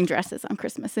beautiful matching dresses on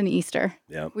Christmas and Easter.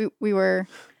 Yeah. We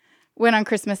went on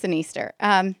Christmas and Easter.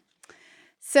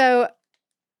 So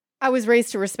I was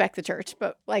raised to respect the church,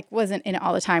 but wasn't in it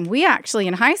all the time. We actually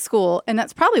in high school, and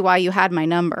that's probably why you had my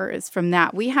number, is from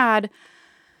that. We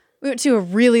went to a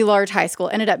really large high school,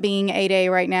 ended up being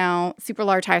 8A right now, super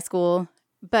large high school.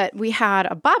 But we had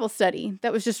a Bible study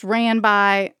that was just ran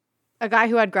by a guy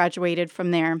who had graduated from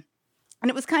there. And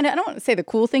it was kind of, I don't want to say the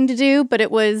cool thing to do, but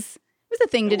it was a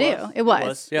thing to do. It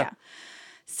was. Yeah.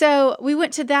 So we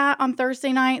went to that on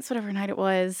Thursday nights, whatever night it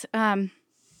was.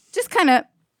 Just kind of,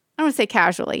 I don't want to say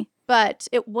casually, but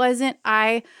it wasn't,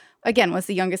 I, again, was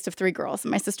the youngest of 3 girls.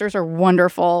 My sisters are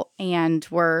wonderful and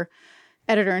were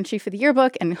editor-in-chief of the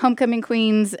yearbook and homecoming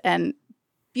queens and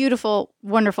beautiful,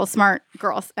 wonderful, smart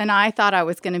girls. And I thought I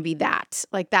was going to be that.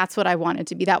 That's what I wanted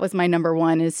to be. That was my number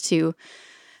one, is to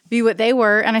be what they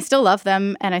were. And I still love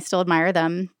them and I still admire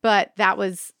them. But that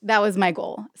was my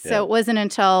goal. So It wasn't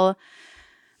until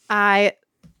I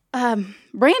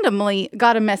randomly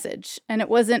got a message, and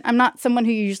I'm not someone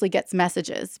who usually gets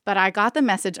messages, but I got the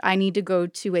message I need to go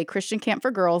to a Christian camp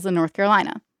for girls in North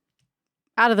Carolina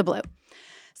out of the blue.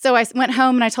 So I went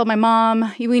home and I told my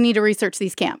mom, we need to research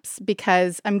these camps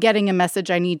because I'm getting a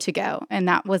message I need to go. And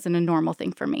that wasn't a normal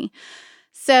thing for me.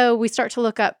 So we start to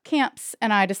look up camps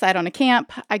and I decide on a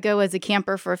camp. I go as a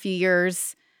camper for a few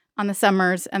years on the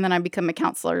summers, and then I become a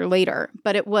counselor later.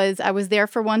 But I was there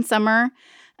for one summer,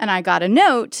 and I got a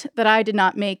note that I did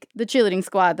not make the cheerleading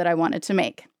squad that I wanted to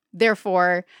make.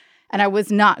 Therefore, and I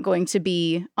was not going to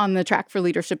be on the track for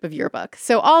leadership of yearbook.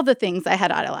 So all the things I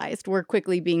had idolized were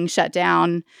quickly being shut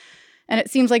down. And it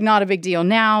seems like not a big deal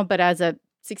now, but as a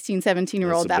 16,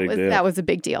 17-year-old, that was a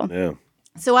big deal. Yeah.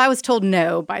 So I was told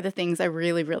no by the things I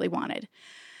really, really wanted.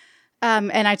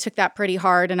 And I took that pretty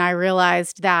hard, and I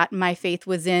realized that my faith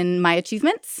was in my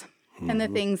achievements and the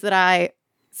things that I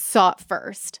sought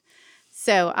first.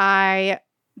 So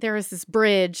there was this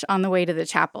bridge on the way to the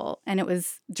chapel, and it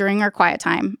was during our quiet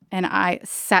time, and I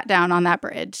sat down on that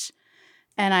bridge,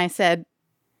 and I said,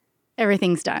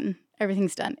 everything's done.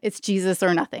 Everything's done. It's Jesus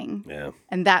or nothing. Yeah.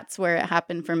 And that's where it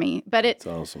happened for me. But That's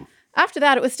awesome. After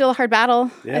that, it was still a hard battle.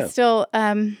 Yeah. I still,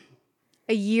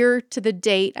 a year to the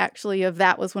date, actually, of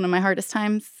that was one of my hardest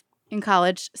times in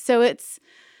college. So it's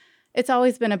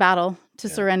always been a battle to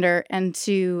surrender and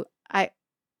to,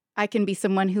 I can be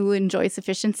someone who enjoys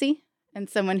sufficiency and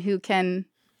someone who can.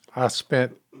 I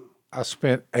spent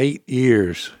 8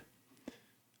 years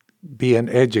being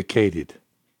educated.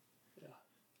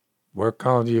 Work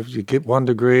on you get one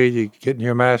degree, you get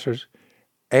your master's.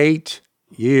 8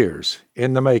 years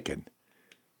in the making.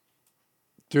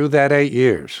 Through that 8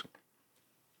 years,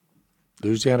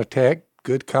 Louisiana Tech,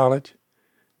 good college.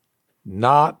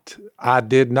 I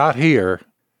did not hear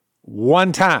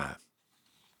one time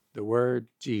the word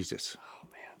Jesus. Oh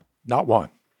man, not one.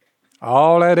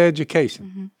 All that education.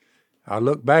 Mm-hmm. I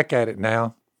look back at it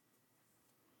now.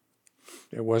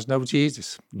 There was no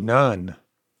Jesus, none.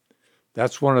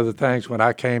 That's one of the things when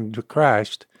I came to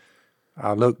Christ,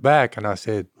 I look back and I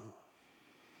said,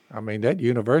 that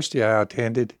university I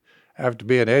attended after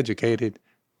being educated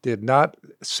did not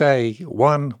say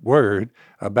one word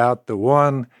about the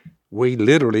one we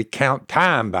literally count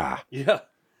time by. Yeah.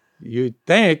 You'd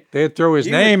think they'd throw his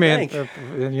name in, and,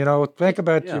 think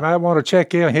about you might want to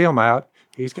check him out.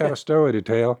 He's got a story to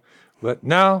tell. But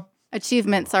no.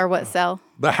 Achievements are what sell.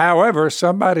 But however,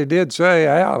 somebody did say,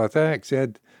 Al, I think,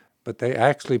 said, but they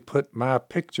actually put my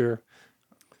picture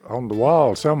on the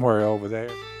wall somewhere over there.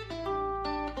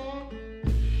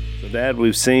 So, Dad,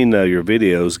 we've seen your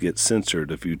videos get censored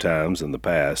a few times in the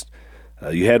past.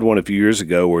 You had one a few years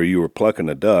ago where you were plucking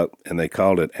a duck, and they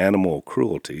called it animal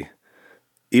cruelty,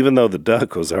 even though the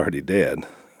duck was already dead.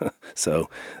 So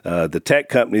the tech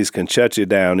companies can shut you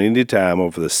down anytime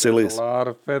over the silliest. There's a lot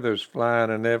of feathers flying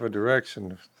in every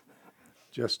direction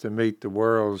just to meet the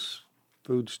world's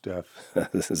food stuff.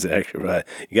 That's exactly right.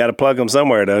 You got to plug them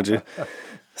somewhere, don't you?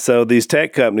 So these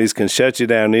tech companies can shut you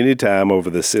down anytime over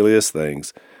the silliest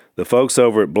things. The folks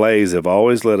over at Blaze have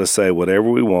always let us say whatever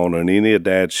we want on any of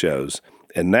Dad's shows.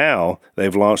 And now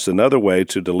they've launched another way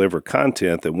to deliver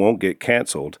content that won't get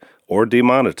canceled or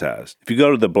demonetized. If you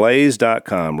go to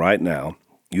theblaze.com right now,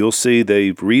 you'll see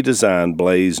they've redesigned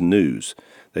Blaze News.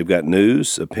 They've got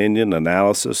news, opinion,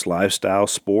 analysis, lifestyle,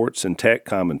 sports, and tech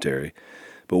commentary.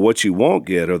 But what you won't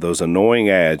get are those annoying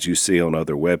ads you see on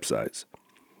other websites.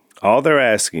 All they're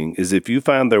asking is if you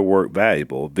find their work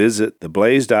valuable, visit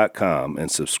theblaze.com and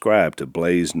subscribe to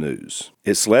Blaze News.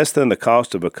 It's less than the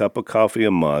cost of a cup of coffee a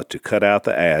month to cut out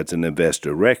the ads and invest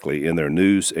directly in their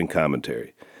news and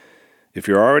commentary. If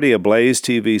you're already a Blaze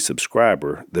TV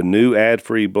subscriber, the new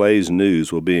ad-free Blaze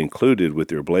News will be included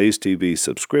with your Blaze TV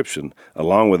subscription,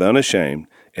 along with Unashamed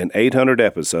and 800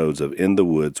 episodes of In the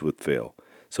Woods with Phil.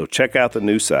 So check out the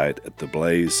new site at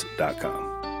theblaze.com.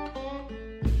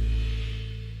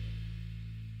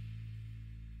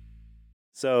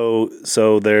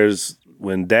 So there's,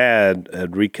 when Dad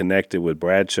had reconnected with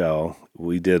Bradshaw,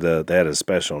 they had a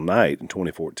special night in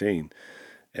 2014.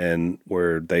 And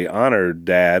where they honored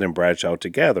Dad and Bradshaw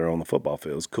together on the football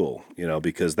field. It was cool,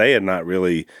 because they had not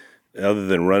really, other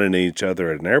than running into each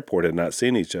other at an airport, had not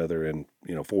seen each other in,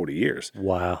 40 years.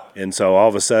 Wow. And so all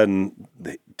of a sudden,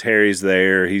 Terry's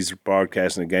there. He's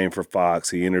broadcasting a game for Fox.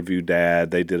 He interviewed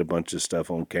Dad. They did a bunch of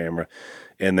stuff on camera.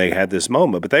 And they had this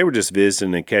moment. But they were just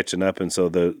visiting and catching up. And so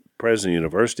the president of the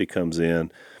university comes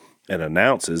in and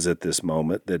announces at this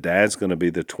moment that Dad's going to be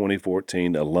the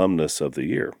 2014 Alumnus of the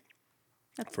Year.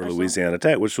 That's for special. Louisiana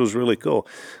Tech, which was really cool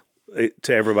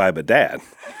to everybody but Dad.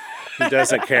 He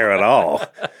doesn't care at all.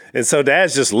 And so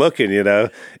Dad's just looking,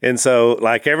 and so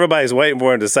like everybody's waiting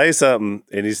for him to say something,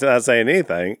 and he's not saying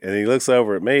anything. And he looks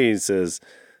over at me and says,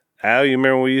 "Al, you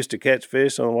remember we used to catch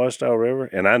fish on the Washita River?"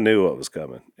 And I knew what was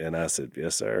coming. And I said,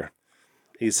 "Yes, sir."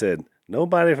 He said,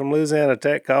 "Nobody from Louisiana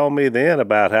Tech called me then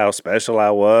about how special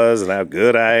I was and how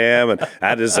good I am and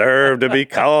I deserve to be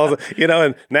called,"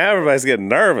 and now everybody's getting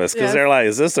nervous because they're like,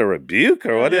 "Is this a rebuke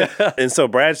or what?" Yeah. And so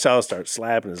Bradshaw starts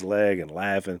slapping his leg and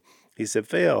laughing. He said,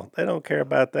 "Phil, they don't care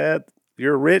about that.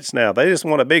 You're rich now. They just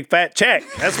want a big fat check.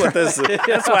 That's what this is.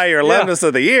 That's why you're alumnus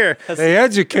of the year." They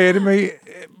educated me,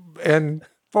 and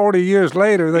 40 years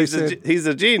later, they said he's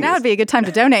a genius. Now would be a good time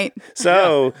to donate.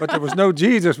 So, but there was no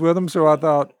Jesus with him, so I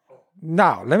thought,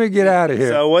 no, let me get out of here.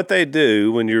 So what they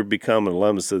do when you're becoming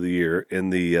alumnus of the year in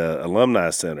the Alumni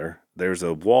Center, there's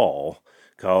a wall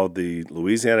called the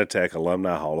Louisiana Tech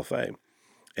Alumni Hall of Fame.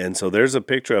 And so there's a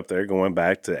picture up there going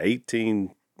back to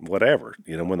 18 whatever,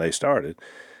 when they started.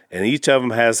 And each of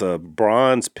them has a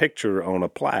bronze picture on a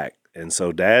plaque. And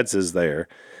so Dad's is there.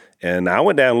 And I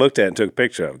went down and looked at it and took a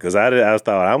picture of it because I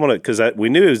thought I want to, because we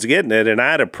knew he was getting it, and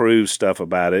I'd approved stuff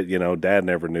about it. Dad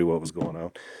never knew what was going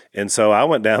on. And so I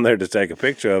went down there to take a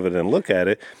picture of it and look at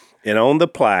it. And on the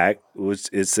plaque,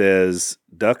 it says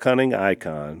duck hunting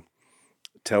icon,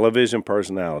 television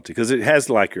personality, because it has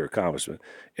like your accomplishment.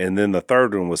 And then the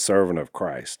third one was servant of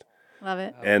Christ. Love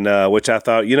it. And which I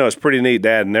thought, it's pretty neat.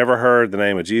 Dad never heard the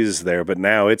name of Jesus there, but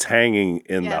now it's hanging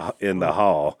in the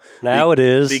hall. Now it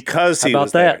is because he How about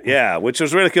was there. that? Yeah, which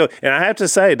was really cool. And I have to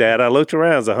say, Dad, I looked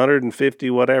around. It's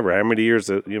 150 whatever, how many years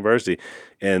at university,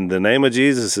 and the name of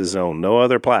Jesus is on no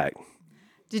other plaque.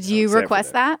 Did you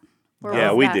request that?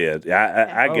 Yeah, we did.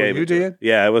 I gave it. You did?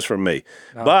 Yeah, it was from me.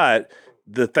 Oh. But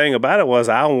the thing about it was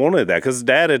I wanted that because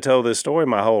Dad had told this story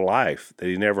my whole life that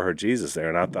he never heard Jesus there.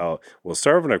 And I thought, well,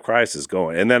 servant of Christ is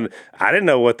going. And then I didn't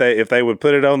know if they would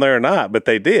put it on there or not, but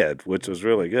they did, which was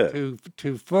really good.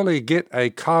 To fully get a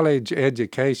college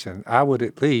education, I would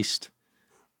at least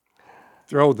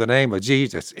throw the name of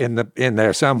Jesus in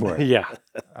there somewhere. Yeah.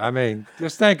 I mean,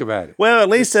 just think about it. Well, at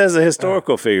least as a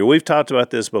historical figure. We've talked about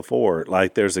this before.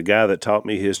 Like there's a guy that taught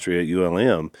me history at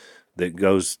ULM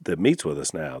that meets with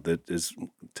us now,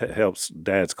 that helps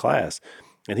Dad's class,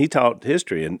 and he taught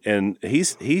history, and he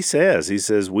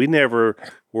says we never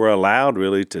were allowed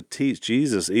really to teach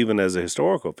Jesus even as a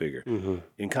historical figure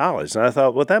in college. And I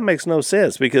thought, well, that makes no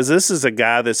sense because this is a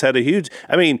guy that's had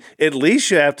at least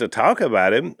you have to talk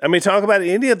about him. Talk about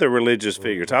any of the religious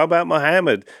figure. Talk about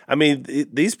Muhammad.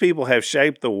 These people have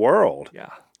shaped the world. Yeah.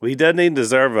 Well, he doesn't even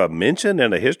deserve a mention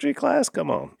in a history class?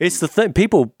 Come on. It's the thing.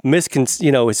 People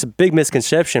it's a big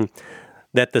misconception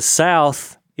that the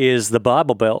South is the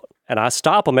Bible Belt. And I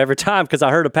stop them every time because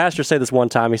I heard a pastor say this one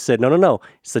time. He said, no,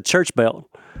 it's the church belt.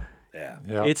 Yeah.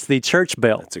 It's the church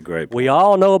belt. That's a great point. We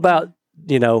all know about,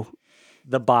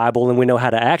 the Bible, and we know how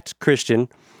to act Christian,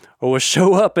 or we'll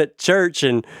show up at church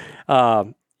and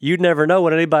you'd never know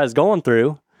what anybody's going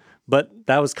through. But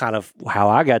that was kind of how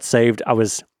I got saved. I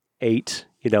was 8.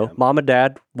 Mom and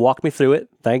Dad walked me through it.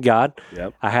 Thank God.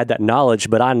 Yep. I had that knowledge,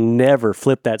 but I never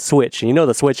flipped that switch. And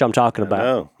the switch I'm talking about. I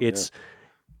know. It's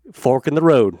fork in the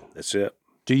road. That's it.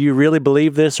 Do you really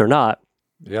believe this or not?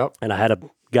 Yep. And I had a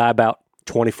guy about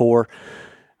 24.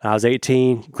 I was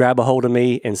 18, grab a hold of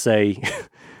me and say,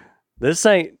 this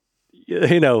ain't,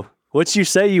 what you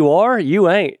say you are, you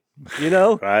ain't,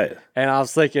 Right. And I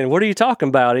was thinking, what are you talking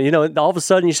about? And, all of a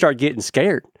sudden you start getting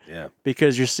scared. Yeah.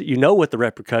 Because you know what the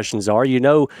repercussions are,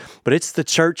 but it's the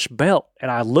church belt. And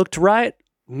I looked right,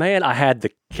 man, I had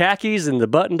the khakis and the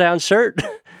button-down shirt.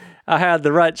 I had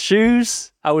the right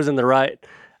shoes. I was in the right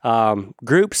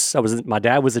groups. My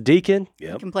dad was a deacon.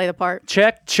 Yep. You can play the part.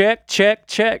 Check, check, check,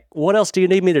 check. What else do you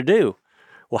need me to do?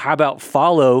 Well, how about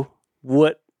follow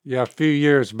what? Yeah, a few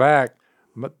years back,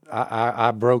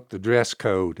 I broke the dress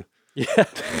code.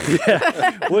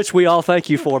 Yeah, which we all thank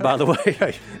you for, by the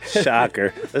way.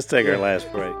 Shocker. Let's take our last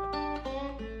break.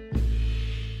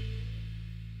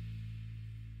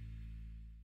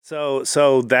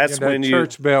 So that's when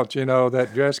church belt,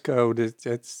 that dress code.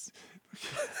 It's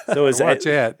so is watch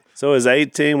that. So is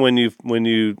 18 when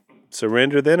you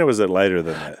surrender then, or was it later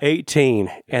than that? 18,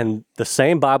 and the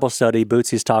same Bible study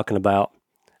Bootsy's talking about.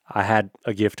 I had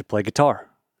a gift to play guitar,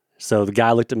 so the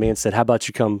guy looked at me and said, "How about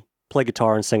you come play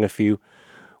guitar and sing a few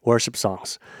worship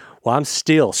songs?" Well, I'm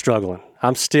still struggling.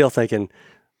 I'm still thinking,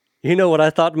 what I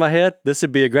thought in my head? This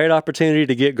would be a great opportunity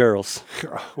to get girls.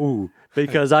 Ooh.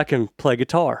 Because I can play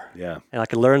guitar. Yeah. And I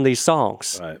can learn these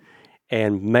songs. Right.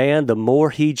 And man, the more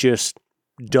he just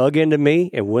dug into me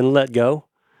and wouldn't let go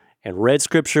and read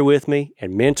scripture with me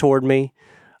and mentored me,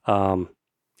 and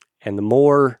the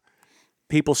more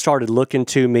people started looking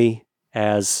to me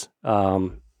as, a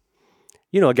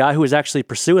guy who is actually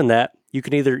pursuing that.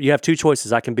 You have two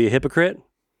choices. I can be a hypocrite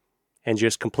and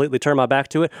just completely turn my back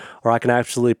to it, or I can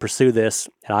absolutely pursue this.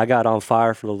 And I got on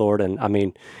fire for the Lord. And I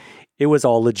mean, it was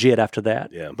all legit after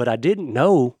that. Yeah. But I didn't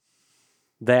know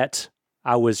that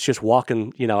I was just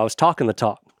walking, I was talking the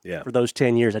talk for those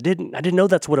 10 years. I didn't know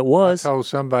that's what it was.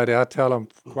 I tell them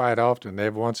quite often,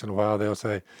 every once in a while, they'll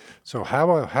say, so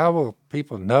how will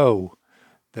people know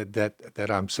that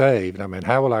I'm saved? I mean,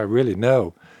 how will I really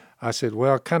know? I said,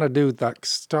 well, kind of do like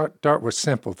start with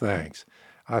simple things.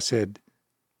 I said,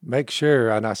 make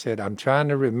sure, and I said, I'm trying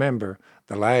to remember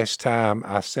the last time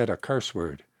I said a curse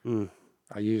word.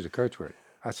 I used a curse word.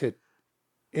 I said,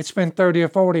 it's been 30 or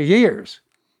 40 years,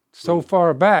 so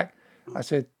far back. I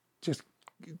said, just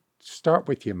start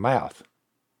with your mouth.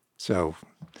 So,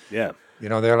 yeah.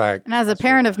 They're like. And as a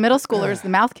parent of middle schoolers, the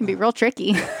mouth can be real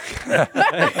tricky.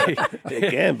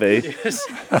 It can be. Yes.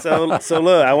 So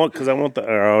look, I want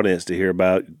our audience to hear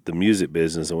about the music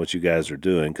business and what you guys are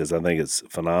doing, because I think it's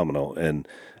phenomenal. And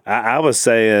I was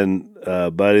saying,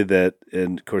 buddy, that,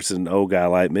 and of course, an old guy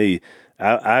like me,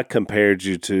 I compared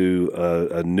you to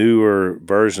a newer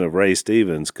version of Ray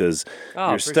Stevens, because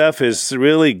your stuff is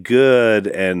really good,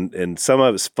 and some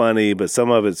of it's funny, but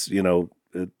some of it's,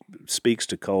 it speaks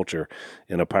to culture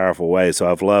in a powerful way. So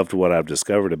I've loved what I've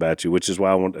discovered about you, which is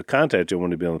why I want to contact you. I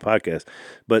want to be on the podcast.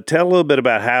 But tell a little bit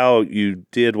about how you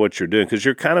did what you're doing, because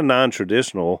you're kind of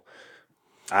non-traditional.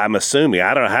 I'm assuming.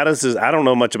 I don't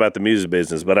know much about the music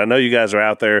business, but I know you guys are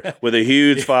out there with a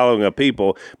huge following of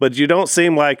people. But you don't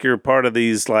seem like you're part of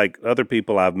these like other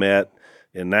people I've met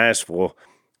in Nashville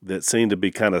that seem to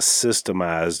be kind of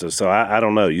systemized. So I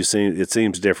don't know. It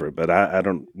seems different, but I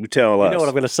don't. You tell us. You know what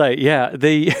I'm going to say? Yeah,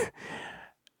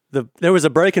 there was a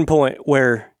breaking point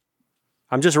where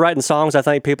I'm just writing songs I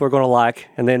think people are going to like,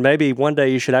 and then maybe one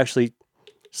day you should actually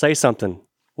say something.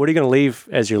 What are you going to leave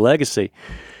as your legacy?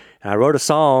 And I wrote a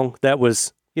song that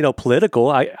was, political.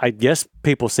 I guess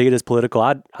people see it as political.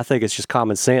 I think it's just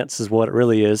common sense is what it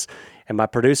really is. And my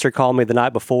producer called me the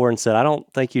night before and said, I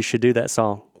don't think you should do that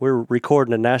song. We're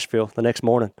recording in Nashville the next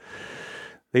morning.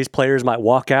 These players might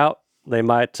walk out. They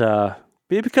might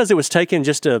be, because it was taken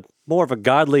just more of a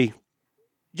godly,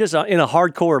 just in a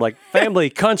hardcore, like family,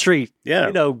 country,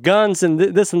 guns and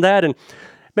this and that.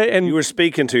 And you were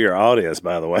speaking to your audience,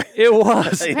 by the way. It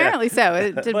was. Apparently so.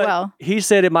 It did well. He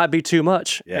said it might be too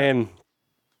much. Yeah. And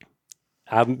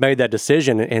I made that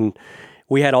decision. And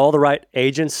we had all the right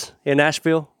agents in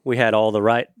Nashville. We had all the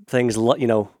right things,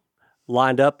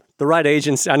 lined up. The right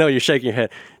agents, I know you're shaking your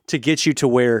head, to get you to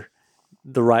where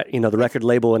the right, the record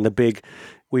label and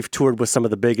we've toured with some of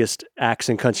the biggest acts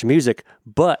in country music.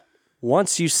 But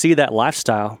once you see that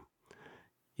lifestyle,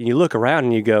 you look around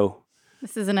and you go,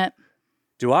 this isn't it.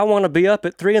 Do I want to be up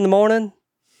at 3 a.m.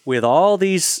 with all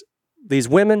these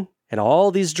women and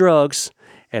all these drugs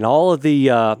and all of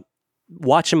the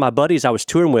watching my buddies I was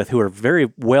touring with, who are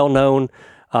very well-known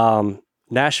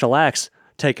national acts,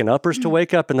 taking uppers to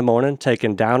wake up in the morning,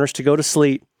 taking downers to go to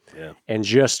sleep, and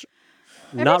just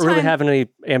not really having any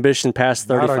ambition past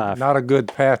 35. Not a good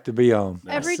path to be on.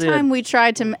 Every time we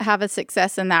tried to have a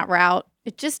success in that route,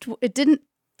 it didn't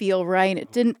feel right.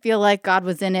 It didn't feel like God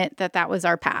was in it, that was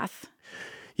our path.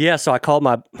 Yeah, so I called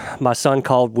my son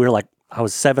called. I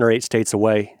was 7 or 8 states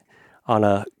away on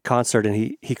a concert, and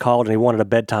he called and he wanted a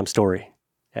bedtime story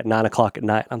at 9:00 at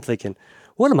night. I'm thinking,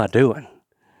 what am I doing?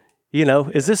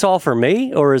 Is this all for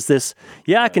me, or is this?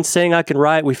 Yeah, I can sing, I can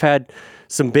write. We've had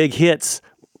some big hits,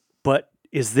 but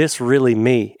is this really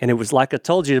me? And it was like I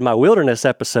told you in my wilderness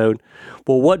episode.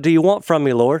 Well, what do you want from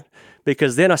me, Lord?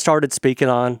 Because then I started speaking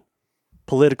on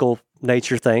political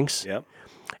nature things. Yep.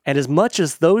 And as much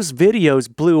as those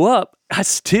videos blew up, I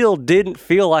still didn't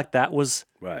feel like that was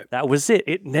right. That was it.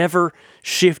 It never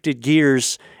shifted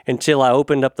gears until I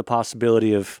opened up the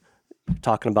possibility of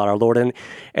talking about our Lord. And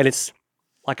it's,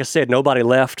 like I said, nobody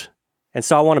left. And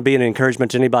so I want to be an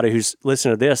encouragement to anybody who's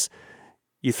listening to this.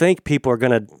 You think people are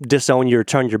going to disown you or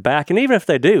turn your back. And even if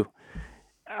they do,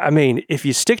 I mean, if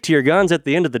you stick to your guns at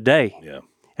the end of the day,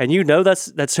 and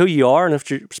that's who you are and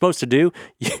if you're supposed to do,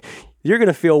 you're going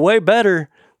to feel way better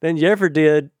than you ever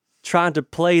did trying to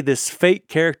play this fake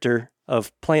character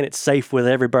of playing it safe with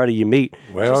everybody you meet.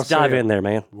 Well Just dive in there,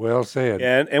 man. Well said.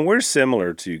 Yeah, and we're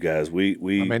similar to you guys. I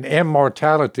mean,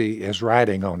 immortality is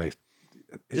riding on it.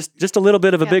 Just a little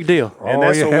bit of a big deal. And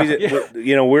that's what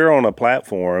we're on a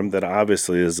platform that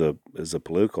obviously is a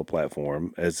political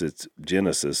platform as its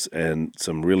genesis, and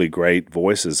some really great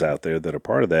voices out there that are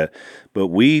part of that. But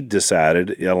we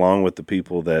decided, along with the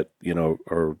people that,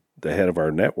 are the head of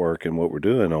our network and what we're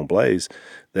doing on Blaze,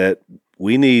 that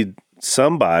we need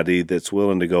somebody that's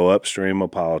willing to go upstream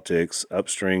of politics,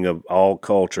 upstream of all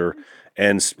culture,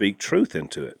 and speak truth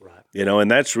into it. Right.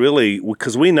 And that's really,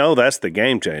 because we know that's the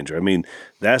game changer. I mean,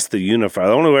 that's the unifier.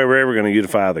 The only way we're ever going to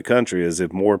unify the country is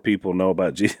if more people know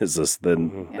about Jesus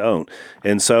than don't.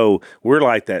 And so we're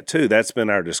like that too. That's been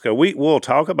our discussion. We'll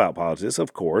talk about politics,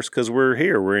 of course, because we're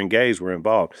here, we're engaged, we're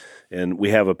involved, and we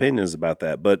have opinions about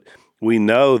that. But we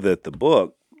know that the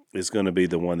book is going to be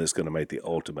the one that's going to make the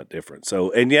ultimate difference.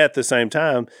 So, and yet at the same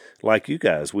time, like you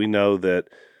guys, we know that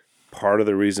part of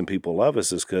the reason people love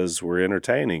us is because we're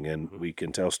entertaining and we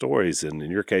can tell stories. And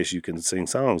in your case, you can sing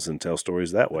songs and tell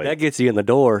stories that way. That gets you in the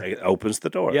door. It opens the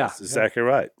door. Yeah. That's exactly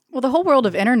right. Well, the whole world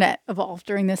of internet evolved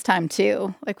during this time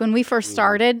too. Like when we first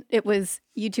started,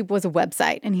 YouTube was a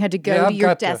website and you had to go to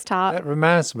your desktop. That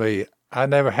reminds me, I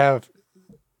never have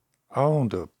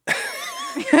owned a...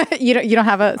 You don't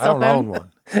have a cell phone? I don't own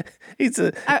one.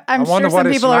 I'm sure some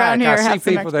people around here have I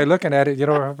see people, they're looking at it,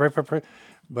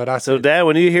 But so, Dad,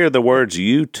 when you hear the words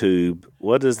YouTube,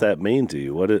 what does that mean to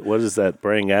you? What does that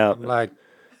bring out? Like,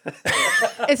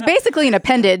 it's basically an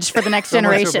appendage for the next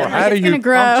generation. How do you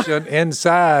function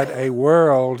inside a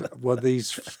world with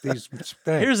these things?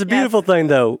 Here's the beautiful thing,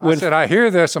 though. I hear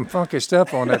there's some funky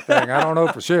stuff on that thing. I don't know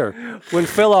for sure. When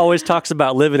Phil always talks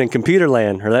about living in computer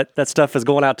land, or that stuff is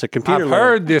going out to computer land. I've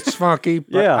heard it's funky,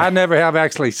 but I never have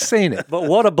actually seen it. But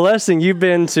what a blessing you've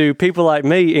been to people like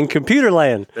me in computer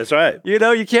land. That's right.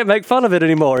 You can't make fun of it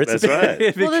anymore. That's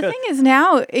right. Well, the thing is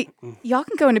now, y'all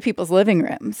can go into people's living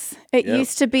rooms. It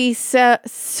used to be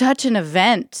such an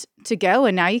event to go,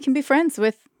 and now you can be friends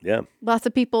with lots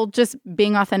of people just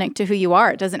being authentic to who you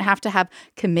are. It doesn't have to have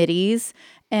committees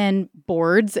and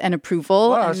boards and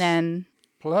approval.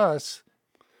 Plus,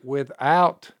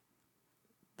 without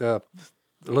the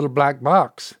little black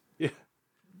box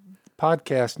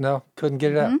podcast, couldn't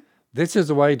get it out. This is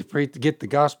a way to get the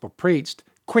gospel preached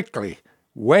quickly,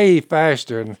 way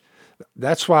faster, and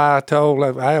that's why I told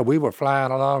we were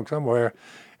flying along somewhere.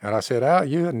 And I said,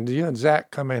 you and Zach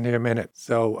come in here a minute.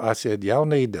 So I said, y'all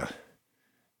need to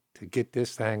get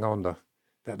this thing on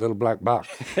that little black box.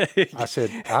 I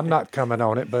said, I'm not coming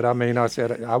on it, but I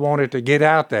said, I wanted to get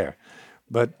out there.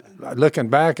 But looking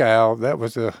back, Al, that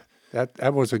was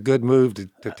a good move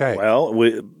to take.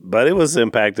 Well, Buddy was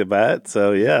impacted by it.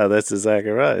 So, yeah, that's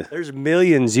exactly right. There's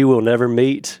millions you will never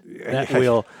meet that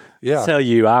will tell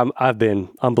you I've been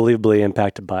unbelievably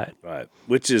impacted by it. Right.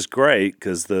 Which is great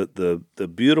because the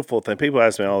beautiful thing, people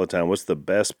ask me all the time, what's the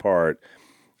best part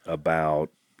about,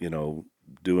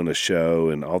 doing a show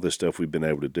and all this stuff we've been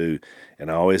able to do?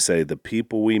 And I always say the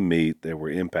people we meet that were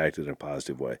impacted in a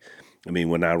positive way. I mean,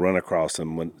 when I run across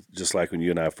them, just like when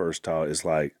you and I first talked, it's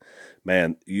like,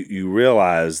 man, you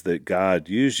realize that God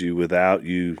used you without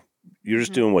you. You're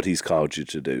just doing what he's called you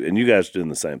to do. And you guys are doing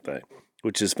the same thing,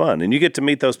 which is fun. And you get to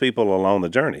meet those people along the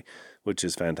journey, which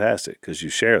is fantastic because you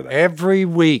share that. Every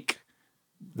week,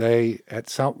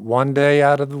 one day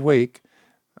out of the week,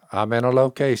 I'm in a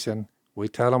location. We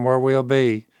tell them where we'll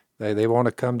be. They want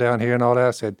to come down here and all that.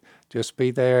 I said, just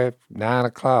be there at 9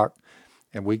 o'clock,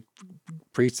 and we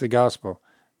preach the gospel.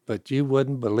 But you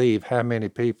wouldn't believe how many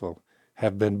people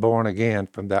have been born again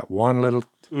from that one little...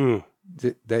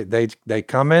 They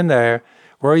come in there.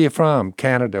 Where are you from?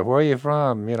 Canada. Where are you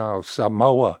from?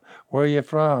 Samoa. Where are you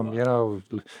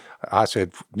from? I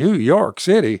said, New York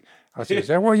City. I said, is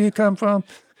that where you come from?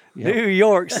 New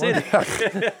York City.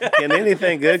 Can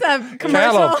anything good?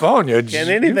 California. Can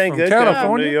anything good come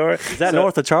from New York? Is that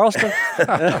north of Charleston?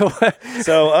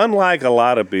 So unlike a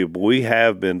lot of people, we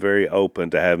have been very open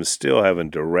to still having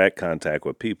direct contact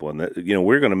with people. And,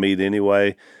 we're going to meet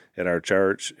anyway at our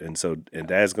church, and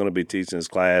Dad's going to be teaching his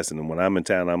class, and then when I'm in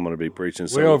town, I'm going to be preaching.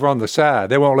 We're over on the side.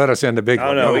 They won't let us in the big one.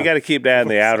 Oh, no, we got to keep Dad in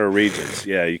the outer regions.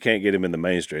 Yeah, you can't get him in the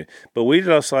mainstream. But we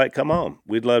just come on.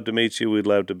 We'd love to meet you. We'd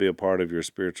love to be a part of your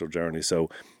spiritual journey. So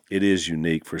it is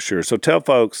unique for sure. So tell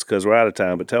folks, because we're out of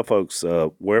time, but tell folks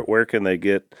where can they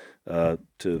get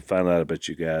to find out about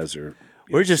you guys?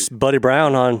 We're just Buddy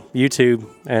Brown on YouTube,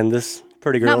 and this...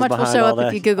 Pretty girls not much will show up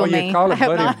if you Google me. You call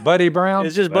it Buddy Brown?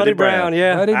 It's just Buddy Brown,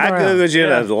 yeah. Buddy Brown. I Googled you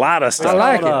a lot of stuff.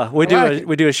 I like it.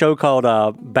 We do a show called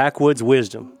Backwoods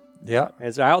Wisdom. Yeah.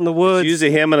 It's out in the woods. It's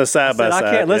usually him in a side-by-side.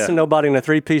 I can't listen to nobody in a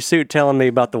three-piece suit telling me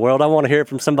about the world. I want to hear it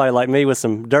from somebody like me with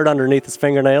some dirt underneath his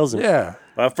fingernails. Yeah.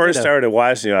 When I first started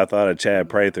watching you, I thought of Chad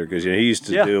Prather because he used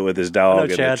to do it with his dog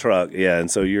in the truck. Yeah,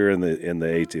 and so you're in the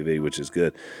ATV, which is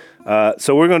good.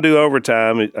 So we're going to do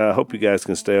overtime. I hope you guys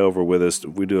can stay over with us.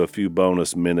 We do a few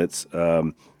bonus minutes,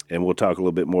 and we'll talk a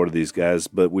little bit more to these guys.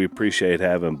 But we appreciate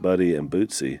having Buddy and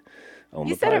Bootsy on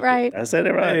the podcast. You said it right. I said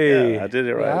it right. Hey. Yeah, I did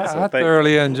it right. I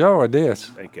thoroughly enjoyed this.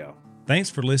 Thank y'all.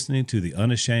 Thanks for listening to the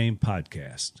Unashamed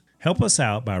podcast. Help us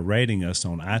out by rating us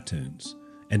on iTunes.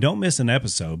 And don't miss an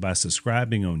episode by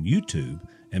subscribing on YouTube,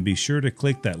 and be sure to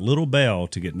click that little bell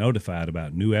to get notified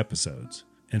about new episodes.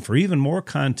 And for even more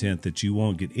content that you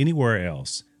won't get anywhere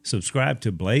else, subscribe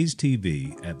to Blaze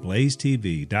TV at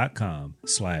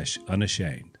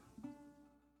blazetv.com/unashamed.